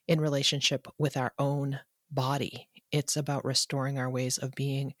in relationship with our own body. It's about restoring our ways of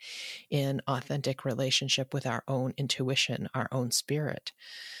being in authentic relationship with our own intuition, our own spirit.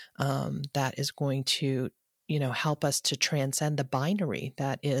 That is going to help us to transcend the binary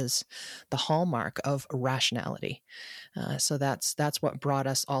that is the hallmark of rationality. So that's what brought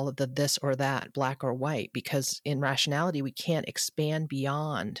us all of the this or that, black or white, because in rationality, we can't expand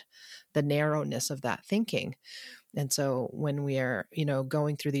beyond the narrowness of that thinking. And so when we are,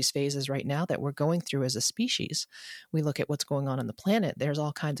 going through these phases right now that we're going through as a species, we look at what's going on the planet. There's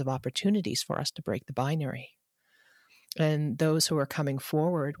all kinds of opportunities for us to break the binary. And those who are coming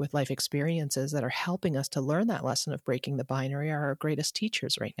forward with life experiences that are helping us to learn that lesson of breaking the binary are our greatest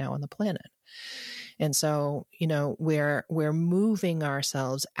teachers right now on the planet. And so, we're moving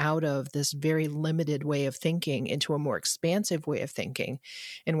ourselves out of this very limited way of thinking into a more expansive way of thinking.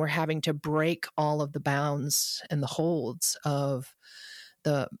 And we're having to break all of the bounds and the holds of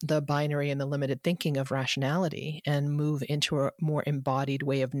the binary and the limited thinking of rationality and move into a more embodied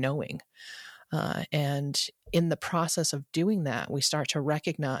way of knowing. And in the process of doing that, we start to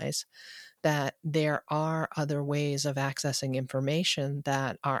recognize that there are other ways of accessing information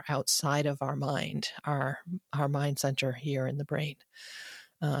that are outside of our mind, our mind center here in the brain.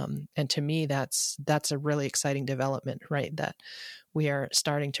 And to me, that's a really exciting development, right? That we are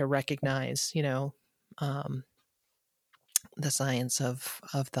starting to recognize, the science of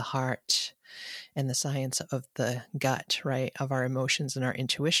the heart and the science of the gut, right, of our emotions and our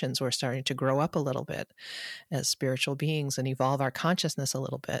intuitions. We're starting to grow up a little bit as spiritual beings and evolve our consciousness a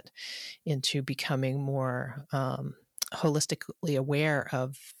little bit into becoming more holistically aware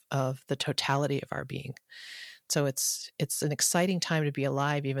of the totality of our being. So it's an exciting time to be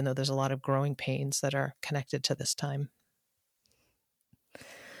alive, even though there's a lot of growing pains that are connected to this time.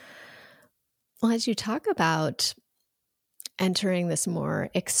 Well, as you talk about entering this more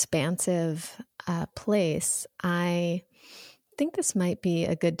expansive place, I think this might be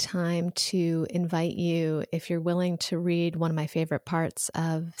a good time to invite you, if you're willing, to read one of my favorite parts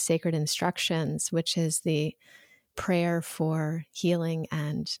of Sacred Instructions, which is the prayer for healing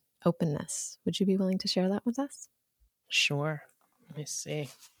and openness. Would you be willing to share that with us? Sure. Let me see.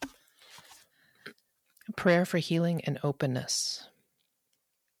 Prayer for healing and openness.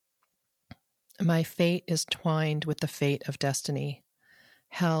 My fate is twined with the fate of destiny,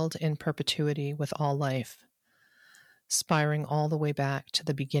 held in perpetuity with all life, spiring all the way back to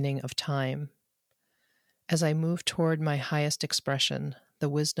the beginning of time. As I move toward my highest expression, the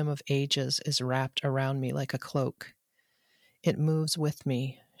wisdom of ages is wrapped around me like a cloak. It moves with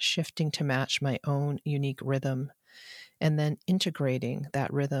me, shifting to match my own unique rhythm, and then integrating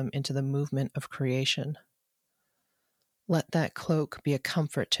that rhythm into the movement of creation. Let that cloak be a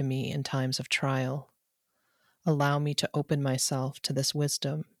comfort to me in times of trial. Allow me to open myself to this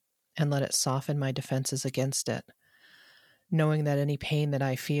wisdom and let it soften my defenses against it, knowing that any pain that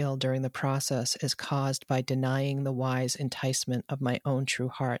I feel during the process is caused by denying the wise enticement of my own true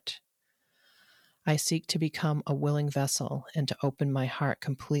heart. I seek to become a willing vessel and to open my heart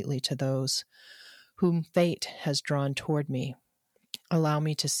completely to those whom fate has drawn toward me. Allow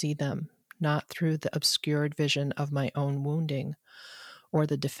me to see them, not through the obscured vision of my own wounding or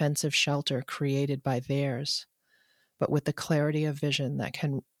the defensive shelter created by theirs, but with the clarity of vision that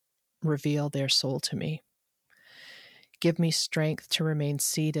can reveal their soul to me. Give me strength to remain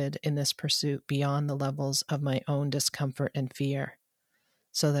seated in this pursuit beyond the levels of my own discomfort and fear,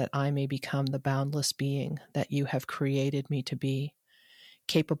 so that I may become the boundless being that you have created me to be,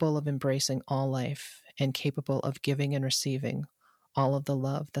 capable of embracing all life and capable of giving and receiving all of the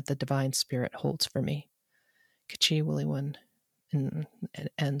love that the divine spirit holds for me. Kachi Wiliwan, and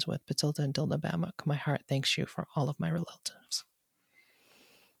it ends with Batilda and Dilda Bamuk. My heart thanks you for all of my relatives.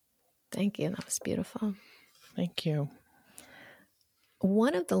 Thank you. That was beautiful. Thank you.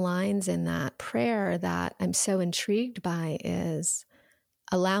 One of the lines in that prayer that I'm so intrigued by is,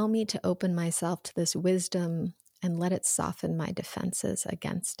 allow me to open myself to this wisdom and let it soften my defenses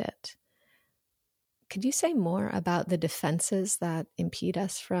against it. Could you say more about the defenses that impede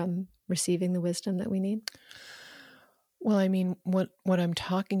us from receiving the wisdom that we need? Well, I mean, what I'm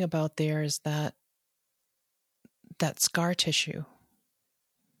talking about there is that scar tissue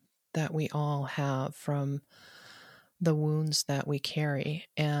that we all have from the wounds that we carry.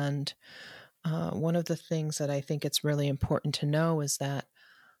 And one of the things that I think it's really important to know is that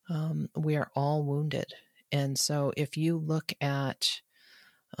we are all wounded. And so if you look at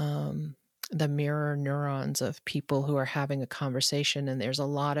the mirror neurons of people who are having a conversation, and there's a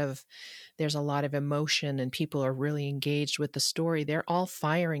lot of emotion and people are really engaged with the story, they're all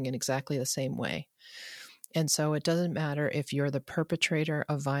firing in exactly the same way. And so it doesn't matter if you're the perpetrator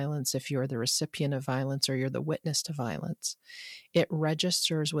of violence, if you're the recipient of violence, or you're the witness to violence. It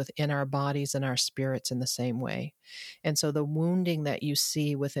registers within our bodies and our spirits in the same way. And so the wounding that you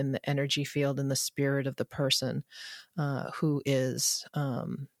see within the energy field and the spirit of the person who is,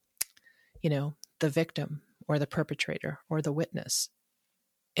 the victim or the perpetrator or the witness,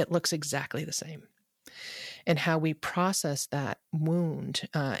 it looks exactly the same. And how we process that wound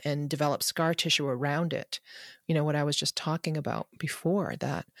and develop scar tissue around it, what I was just talking about before,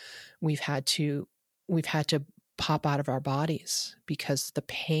 that we've had to pop out of our bodies because the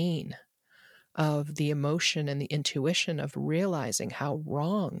pain of the emotion and the intuition of realizing how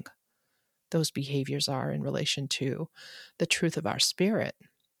wrong those behaviors are in relation to the truth of our spirit.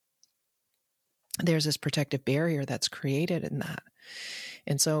 There's this protective barrier that's created in that.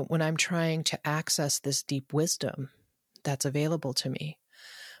 And so when I'm trying to access this deep wisdom that's available to me,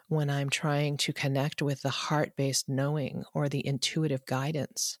 when I'm trying to connect with the heart-based knowing or the intuitive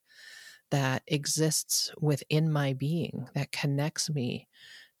guidance that exists within my being, that connects me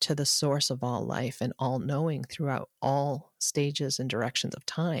to the source of all life and all knowing throughout all stages and directions of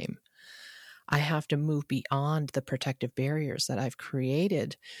time, I have to move beyond the protective barriers that I've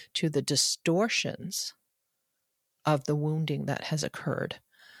created to the distortions of the wounding that has occurred.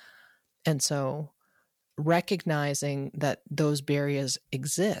 And so recognizing that those barriers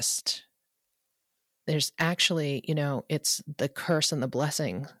exist, there's actually, it's the curse and the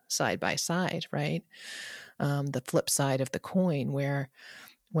blessing side by side, right? The flip side of the coin, where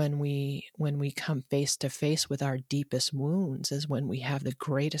when we come face to face with our deepest wounds is when we have the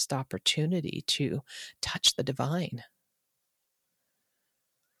greatest opportunity to touch the divine.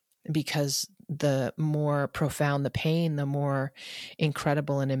 Because the more profound the pain, the more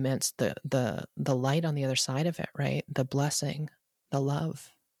incredible and immense the light on the other side of it, right? The blessing, the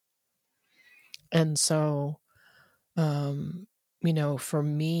love. And so, for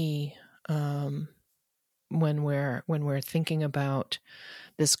me, when we're thinking about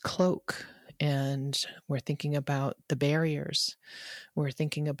this cloak and we're thinking about the barriers, we're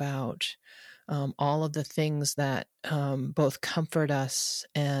thinking about all of the things that both comfort us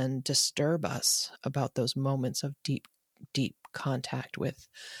and disturb us about those moments of deep, deep contact with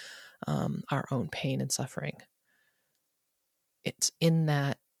our own pain and suffering. It's in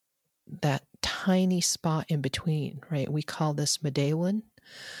that tiny spot in between, right? We call this Medewin,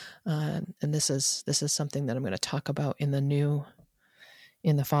 and this is something that I'm going to talk about in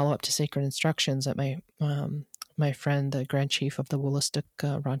the follow-up to Sacred Instructions that my friend, the Grand Chief of the Woollestic,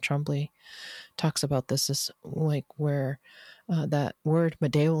 Ron Trombley, talks about. This is like where that word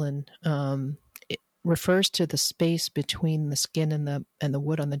Medewin, it refers to the space between the skin and the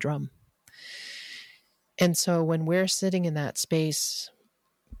wood on the drum. And so when we're sitting in that space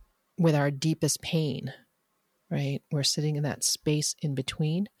with our deepest pain, right, we're sitting in that space in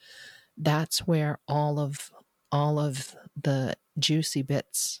between. That's where all of the juicy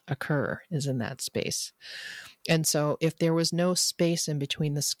bits occur, is in that space. And so if there was no space in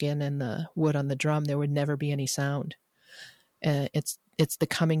between the skin and the wood on the drum, there would never be any sound. It's the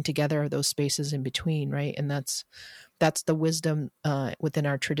coming together of those spaces in between, right? And that's the wisdom within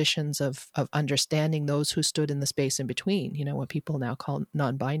our traditions of understanding those who stood in the space in between, what people now call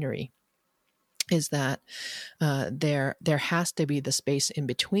non-binary, is that there has to be the space in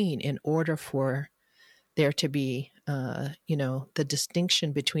between in order for there to be, the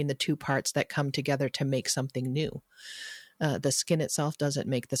distinction between the two parts that come together to make something new. The skin itself doesn't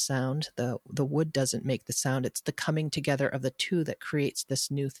make the sound. The wood doesn't make the sound. It's the coming together of the two that creates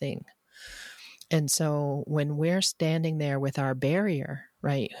this new thing. And so when we're standing there with our barrier,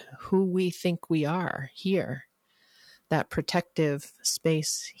 right, who we think we are here, that protective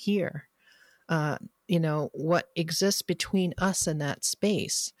space here, what exists between us and that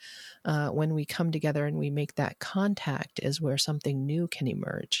space, when we come together and we make that contact, is where something new can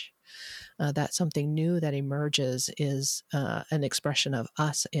emerge. That something new that emerges is an expression of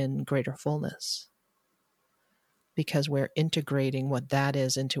us in greater fullness, because we're integrating what that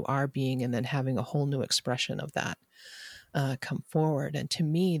is into our being and then having a whole new expression of that come forward. And to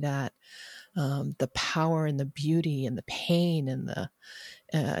me, that the power and the beauty and the pain and the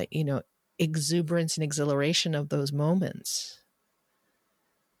exuberance and exhilaration of those moments,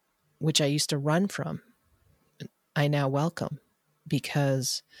 which I used to run from, I now welcome,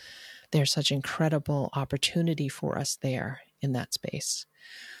 because there's such incredible opportunity for us there in that space.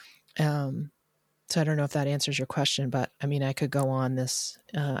 So I don't know if that answers your question, but I mean, I could go on and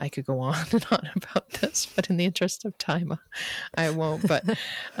on about this, but in the interest of time, I won't. But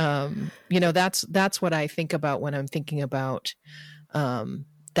that's what I think about when I'm thinking about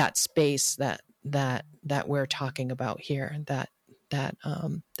that space that we're talking about here.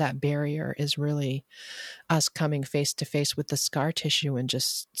 That barrier is really us coming face to face with the scar tissue and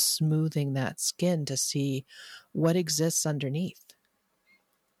just smoothing that skin to see what exists underneath.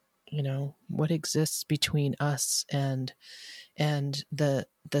 What exists between us and the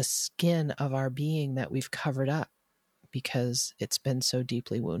skin of our being that we've covered up because it's been so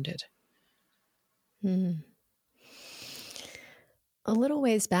deeply wounded. Mm. A little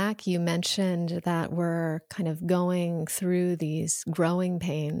ways back, you mentioned that we're kind of going through these growing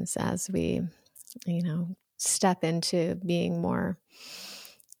pains as we, step into being more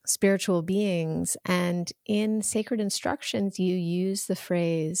spiritual beings. And in sacred instructions, you use the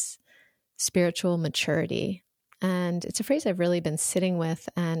phrase spiritual maturity. And it's a phrase I've really been sitting with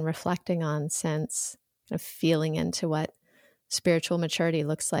and reflecting on since, kind of feeling into what spiritual maturity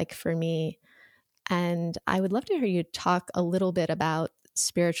looks like for me. And I would love to hear you talk a little bit about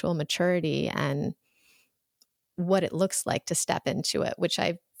spiritual maturity and what it looks like to step into it, which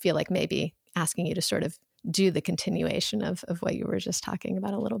I feel like maybe asking you to sort of do the continuation of what you were just talking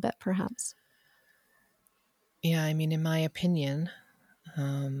about a little bit, perhaps. Yeah, I mean, in my opinion,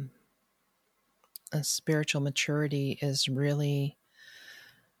 a spiritual maturity is really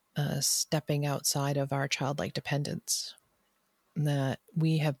stepping outside of our childlike dependence, that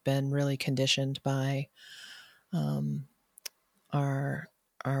we have been really conditioned by our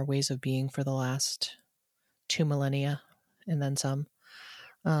ways of being for the last 2 millennia and then some,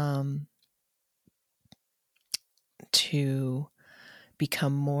 to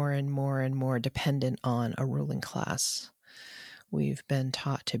become more and more and more dependent on a ruling class. We've been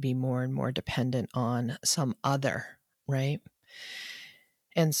taught to be more and more dependent on some other, right?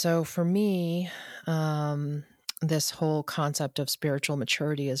 And so for me, this whole concept of spiritual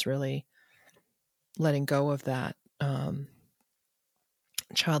maturity is really letting go of that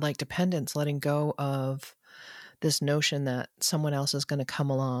childlike dependence, letting go of this notion that someone else is going to come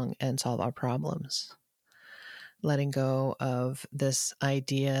along and solve our problems, letting go of this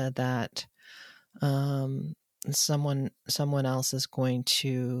idea that someone else is going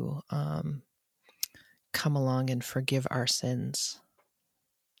to come along and forgive our sins,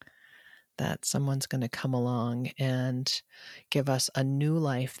 that someone's going to come along and give us a new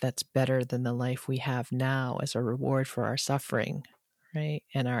life that's better than the life we have now as a reward for our suffering, right?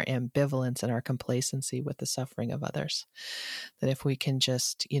 And our ambivalence and our complacency with the suffering of others. That if we can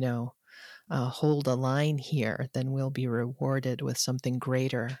just, hold a line here, then we'll be rewarded with something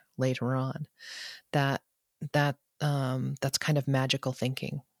greater later on. That's kind of magical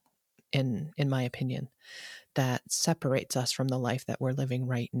thinking, in my opinion, that separates us from the life that we're living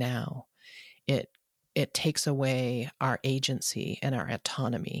right now. It takes away our agency and our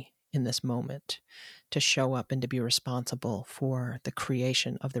autonomy in this moment to show up and to be responsible for the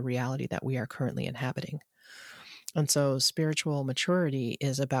creation of the reality that we are currently inhabiting. And so spiritual maturity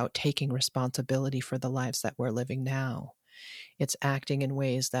is about taking responsibility for the lives that we're living now. It's acting in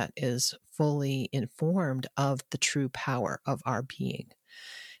ways that is fully informed of the true power of our being,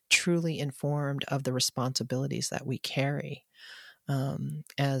 truly informed of the responsibilities that we carry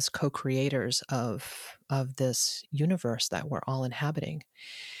as co-creators of this universe that we're all inhabiting.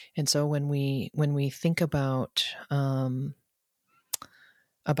 And so when we think about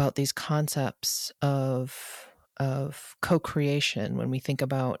these concepts of co-creation, when we think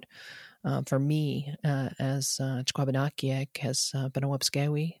about, for me, as Chquabenakiek, as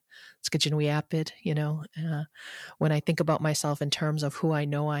Benawabskewi, Skajinwiapid, when I think about myself in terms of who I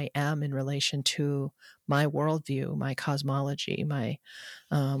know I am in relation to my worldview, my cosmology, my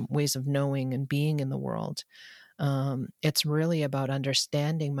ways of knowing and being in the world. It's really about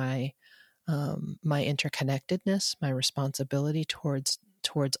understanding my interconnectedness, my responsibility towards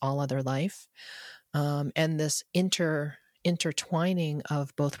all other life, and this intertwining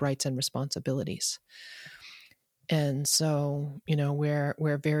of both rights and responsibilities. And so,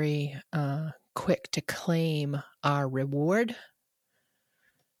 we're very quick to claim our reward,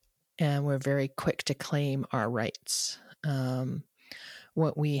 and we're very quick to claim our rights.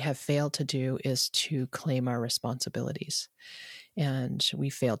 What we have failed to do is to claim our responsibilities. And we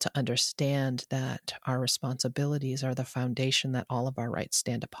fail to understand that our responsibilities are the foundation that all of our rights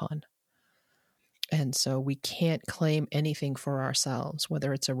stand upon. And so we can't claim anything for ourselves,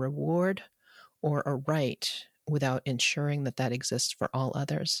 whether it's a reward or a right, without ensuring that that exists for all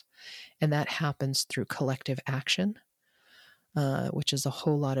others. And that happens through collective action, which is a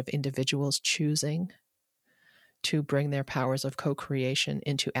whole lot of individuals choosing to bring their powers of co-creation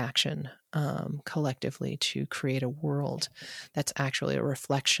into action collectively to create a world that's actually a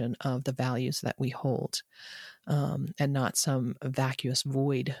reflection of the values that we hold, and not some vacuous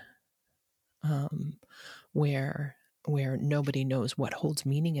void where nobody knows what holds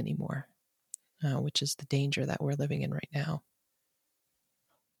meaning anymore, which is the danger that we're living in right now.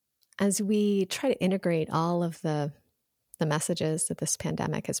 As we try to integrate all of the messages that this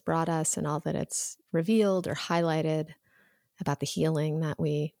pandemic has brought us and all that it's revealed or highlighted about the healing that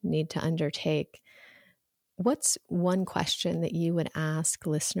we need to undertake, what's one question that you would ask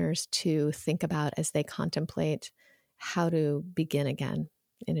listeners to think about as they contemplate how to begin again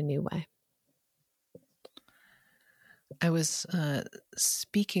in a new way? I was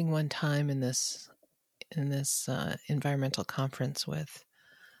speaking one time in this environmental conference with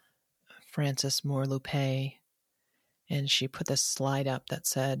Frances Moore Lupe, and she put this slide up that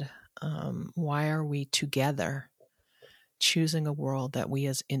said, why are we together choosing a world that we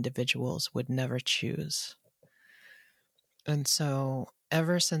as individuals would never choose? And so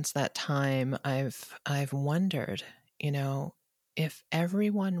ever since that time, I've wondered, if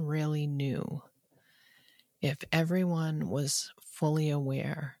everyone really knew, if everyone was fully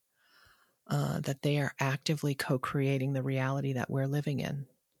aware that they are actively co-creating the reality that we're living in,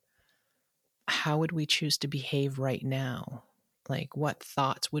 how would we choose to behave right now? Like, what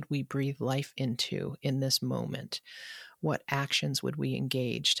thoughts would we breathe life into in this moment? What actions would we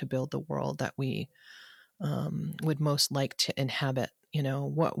engage to build the world that we would most like to inhabit?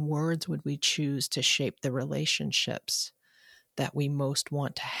 What words would we choose to shape the relationships that we most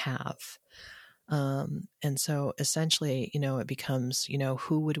want to have? And so essentially, it becomes,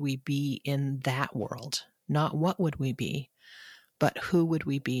 who would we be in that world? Not what would we be, but who would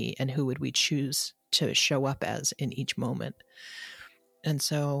we be and who would we choose to show up as in each moment? And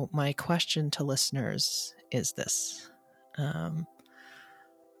so my question to listeners is this.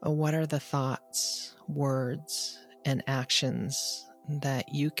 What are the thoughts, words, and actions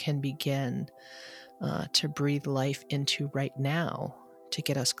that you can begin to breathe life into right now to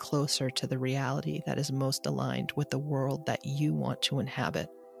get us closer to the reality that is most aligned with the world that you want to inhabit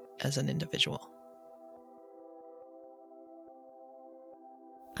as an individual?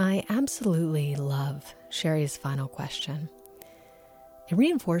 I absolutely love Sherry's final question. It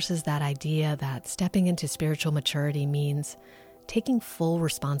reinforces that idea that stepping into spiritual maturity means taking full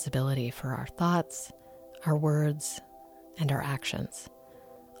responsibility for our thoughts, our words, and our actions,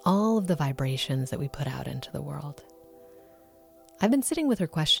 all of the vibrations that we put out into the world. I've been sitting with her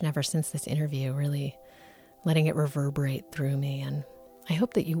question ever since this interview, really letting it reverberate through me, and I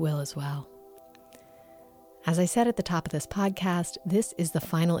hope that you will as well. As I said at the top of this podcast, this is the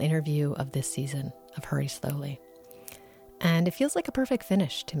final interview of this season of Hurry Slowly. And it feels like a perfect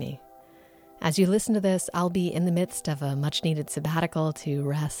finish to me. As you listen to this, I'll be in the midst of a much-needed sabbatical to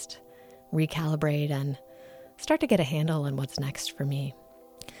rest, recalibrate, and start to get a handle on what's next for me.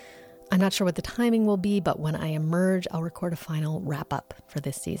 I'm not sure what the timing will be, but when I emerge, I'll record a final wrap-up for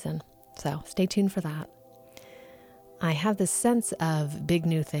this season. So stay tuned for that. I have this sense of big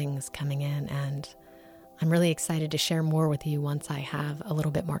new things coming in, and I'm really excited to share more with you once I have a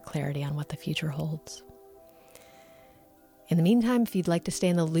little bit more clarity on what the future holds. In the meantime, if you'd like to stay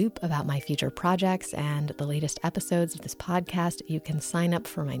in the loop about my future projects and the latest episodes of this podcast, you can sign up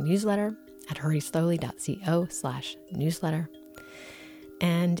for my newsletter at hurryslowly.co/newsletter.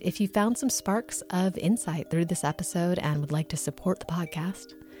 And if you found some sparks of insight through this episode and would like to support the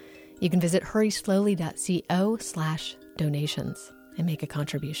podcast, you can visit hurryslowly.co/donations and make a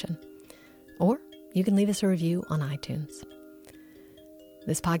contribution. Or you can leave us a review on iTunes.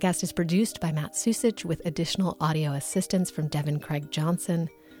 This podcast is produced by Matt Susich with additional audio assistance from Devin Craig Johnson,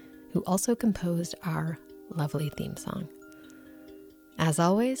 who also composed our lovely theme song. As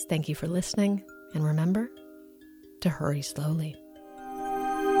always, thank you for listening, and remember to hurry slowly.